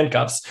regular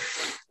handcuffs.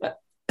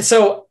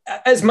 So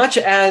as much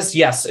as,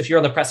 yes, if you're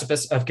on the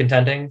precipice of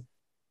contending,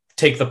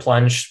 take the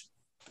plunge.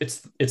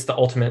 It's the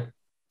ultimate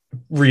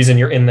reason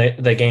you're in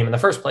the game in the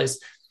first place.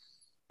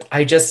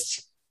 I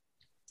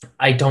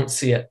don't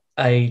see it.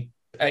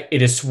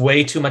 It is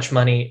way too much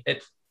money.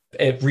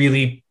 It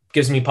really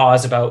gives me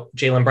pause about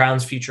Jaylen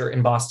Brown's future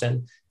in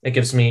Boston. It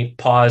gives me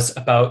pause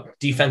about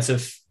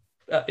defensive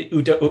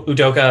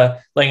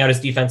Udoka laying out his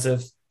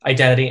defensive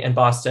identity in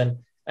Boston.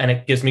 And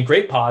it gives me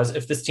great pause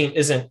if this team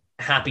isn't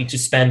happy to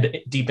spend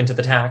deep into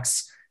the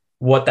tax,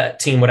 what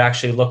that team would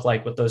actually look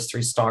like with those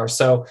 3 stars.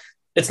 So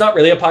it's not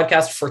really a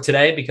podcast for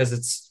today because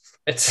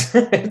it's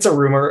a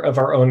rumor of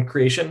our own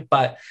creation,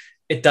 but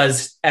it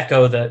does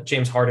echo the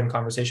James Harden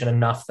conversation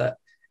enough that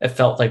it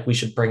felt like we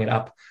should bring it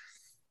up.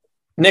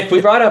 Nick,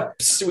 we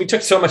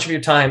took so much of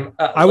your time.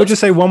 I would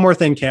just say one more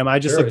thing, Cam. I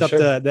just looked up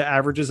the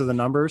averages of the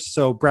numbers.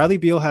 So Bradley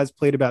Beal has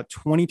played about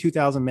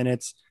 22,000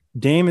 minutes.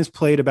 Dame has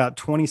played about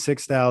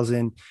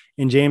 26,000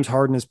 and James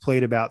Harden has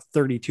played about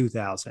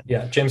 32,000.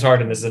 Yeah. James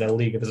Harden is in a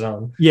league of his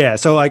own. Yeah.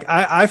 So like,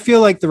 I feel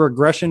like the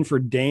regression for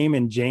Dame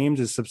and James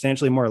is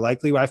substantially more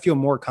likely. I feel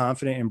more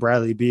confident in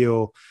Bradley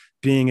Beal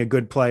being a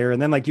good player. And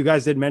then like you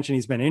guys did mention,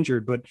 he's been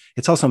injured, but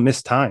it's also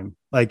missed time.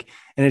 Like,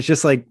 and it's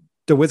just like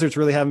the Wizards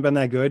really haven't been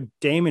that good.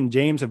 Dame and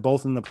James have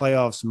both in the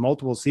playoffs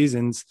multiple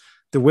seasons.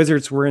 The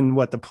Wizards were in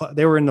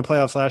they were in the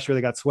playoffs last year.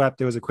 They got swept.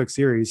 It was a quick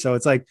series. So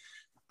it's like,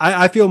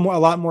 I feel a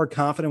lot more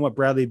confident what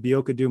Bradley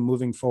Beal could do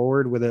moving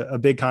forward with a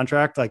big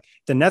contract. Like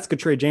the Nets could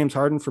trade James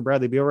Harden for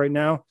Bradley Beal right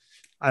now.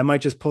 I might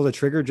just pull the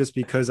trigger just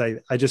because I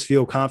just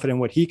feel confident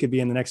what he could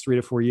be in the next 3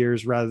 to 4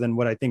 years rather than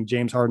what I think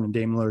James Harden and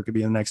Dame Lillard could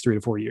be in the next 3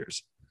 to 4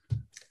 years.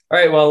 All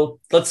right. Well,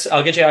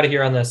 I'll get you out of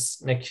here on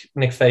this.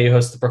 Nick Fay, you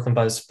host the Brooklyn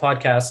Buzz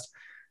podcast.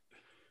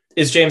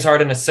 Is James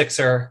Harden a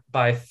Sixer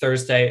by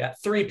Thursday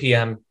at 3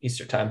 p.m.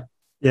 Eastern time?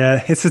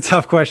 Yeah, it's a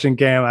tough question,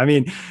 Cam. I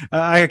mean,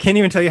 I can't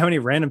even tell you how many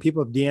random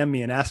people have DM'd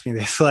me and asked me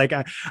this. Like,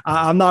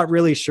 I'm not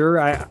really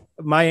sure.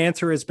 My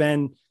answer has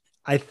been,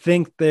 I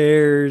think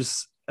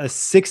there's a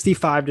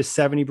 65 to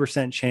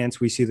 70% chance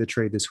we see the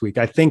trade this week.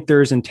 I think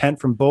there's intent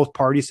from both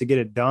parties to get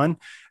it done.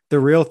 The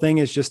real thing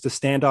is just the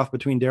standoff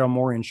between Daryl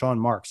Morey and Sean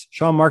Marks.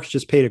 Sean Marks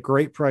just paid a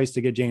great price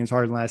to get James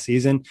Harden last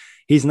season.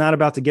 He's not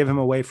about to give him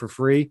away for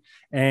free.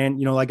 And,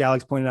 like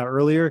Alex pointed out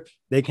earlier,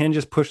 they can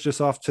just push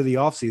this off to the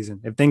offseason.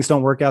 If things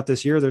don't work out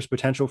this year, there's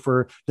potential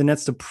for the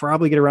Nets to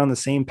probably get around the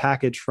same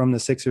package from the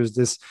Sixers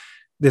this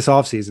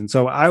offseason.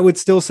 So I would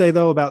still say,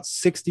 though, about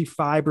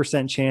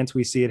 65% chance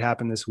we see it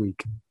happen this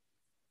week.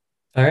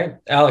 All right.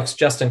 Alex,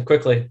 Justin,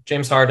 quickly.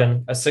 James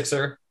Harden, a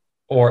Sixer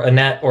or a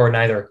Net or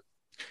neither?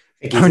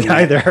 Or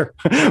neither.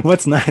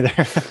 What's neither?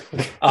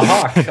 A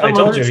Hawk. I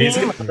told you he's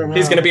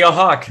going to be a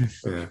Hawk.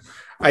 Yeah.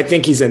 I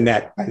think he's a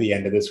Net by the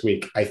end of this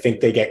week. I think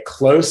they get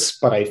close,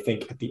 but I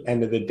think at the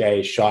end of the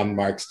day, Sean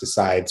Marks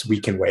decides we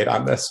can wait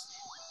on this.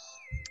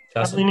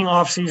 I'm leaning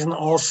off season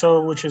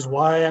also, which is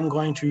why I'm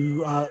going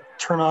to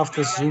turn off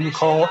this Zoom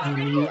call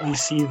and immediately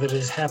see that it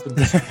has happened.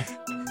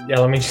 Yeah,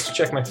 let me just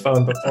check my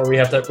phone before we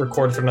have to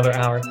record for another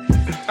hour.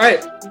 All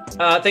right.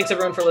 Thanks,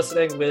 everyone, for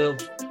listening. We'll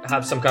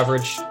have some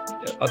coverage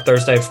on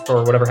Thursday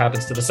for whatever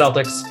happens to the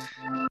Celtics.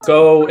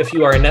 Go, if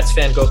you are a Nets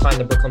fan, go find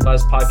the Brooklyn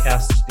Buzz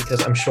podcast,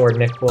 because I'm sure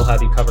Nick will have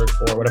you covered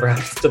for whatever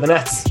happens to the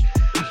Nets.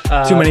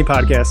 Too many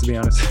podcasts, to be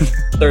honest.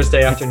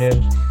 Thursday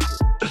afternoon.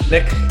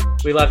 Nick,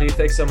 we love you.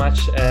 Thanks so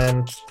much,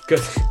 and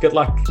good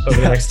luck over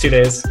the next 2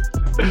 days.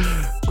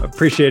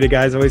 Appreciate it,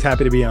 guys. Always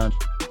happy to be on.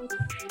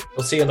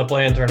 We'll see you in the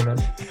play-in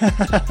tournament.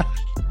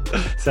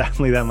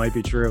 Sadly, that might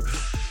be true.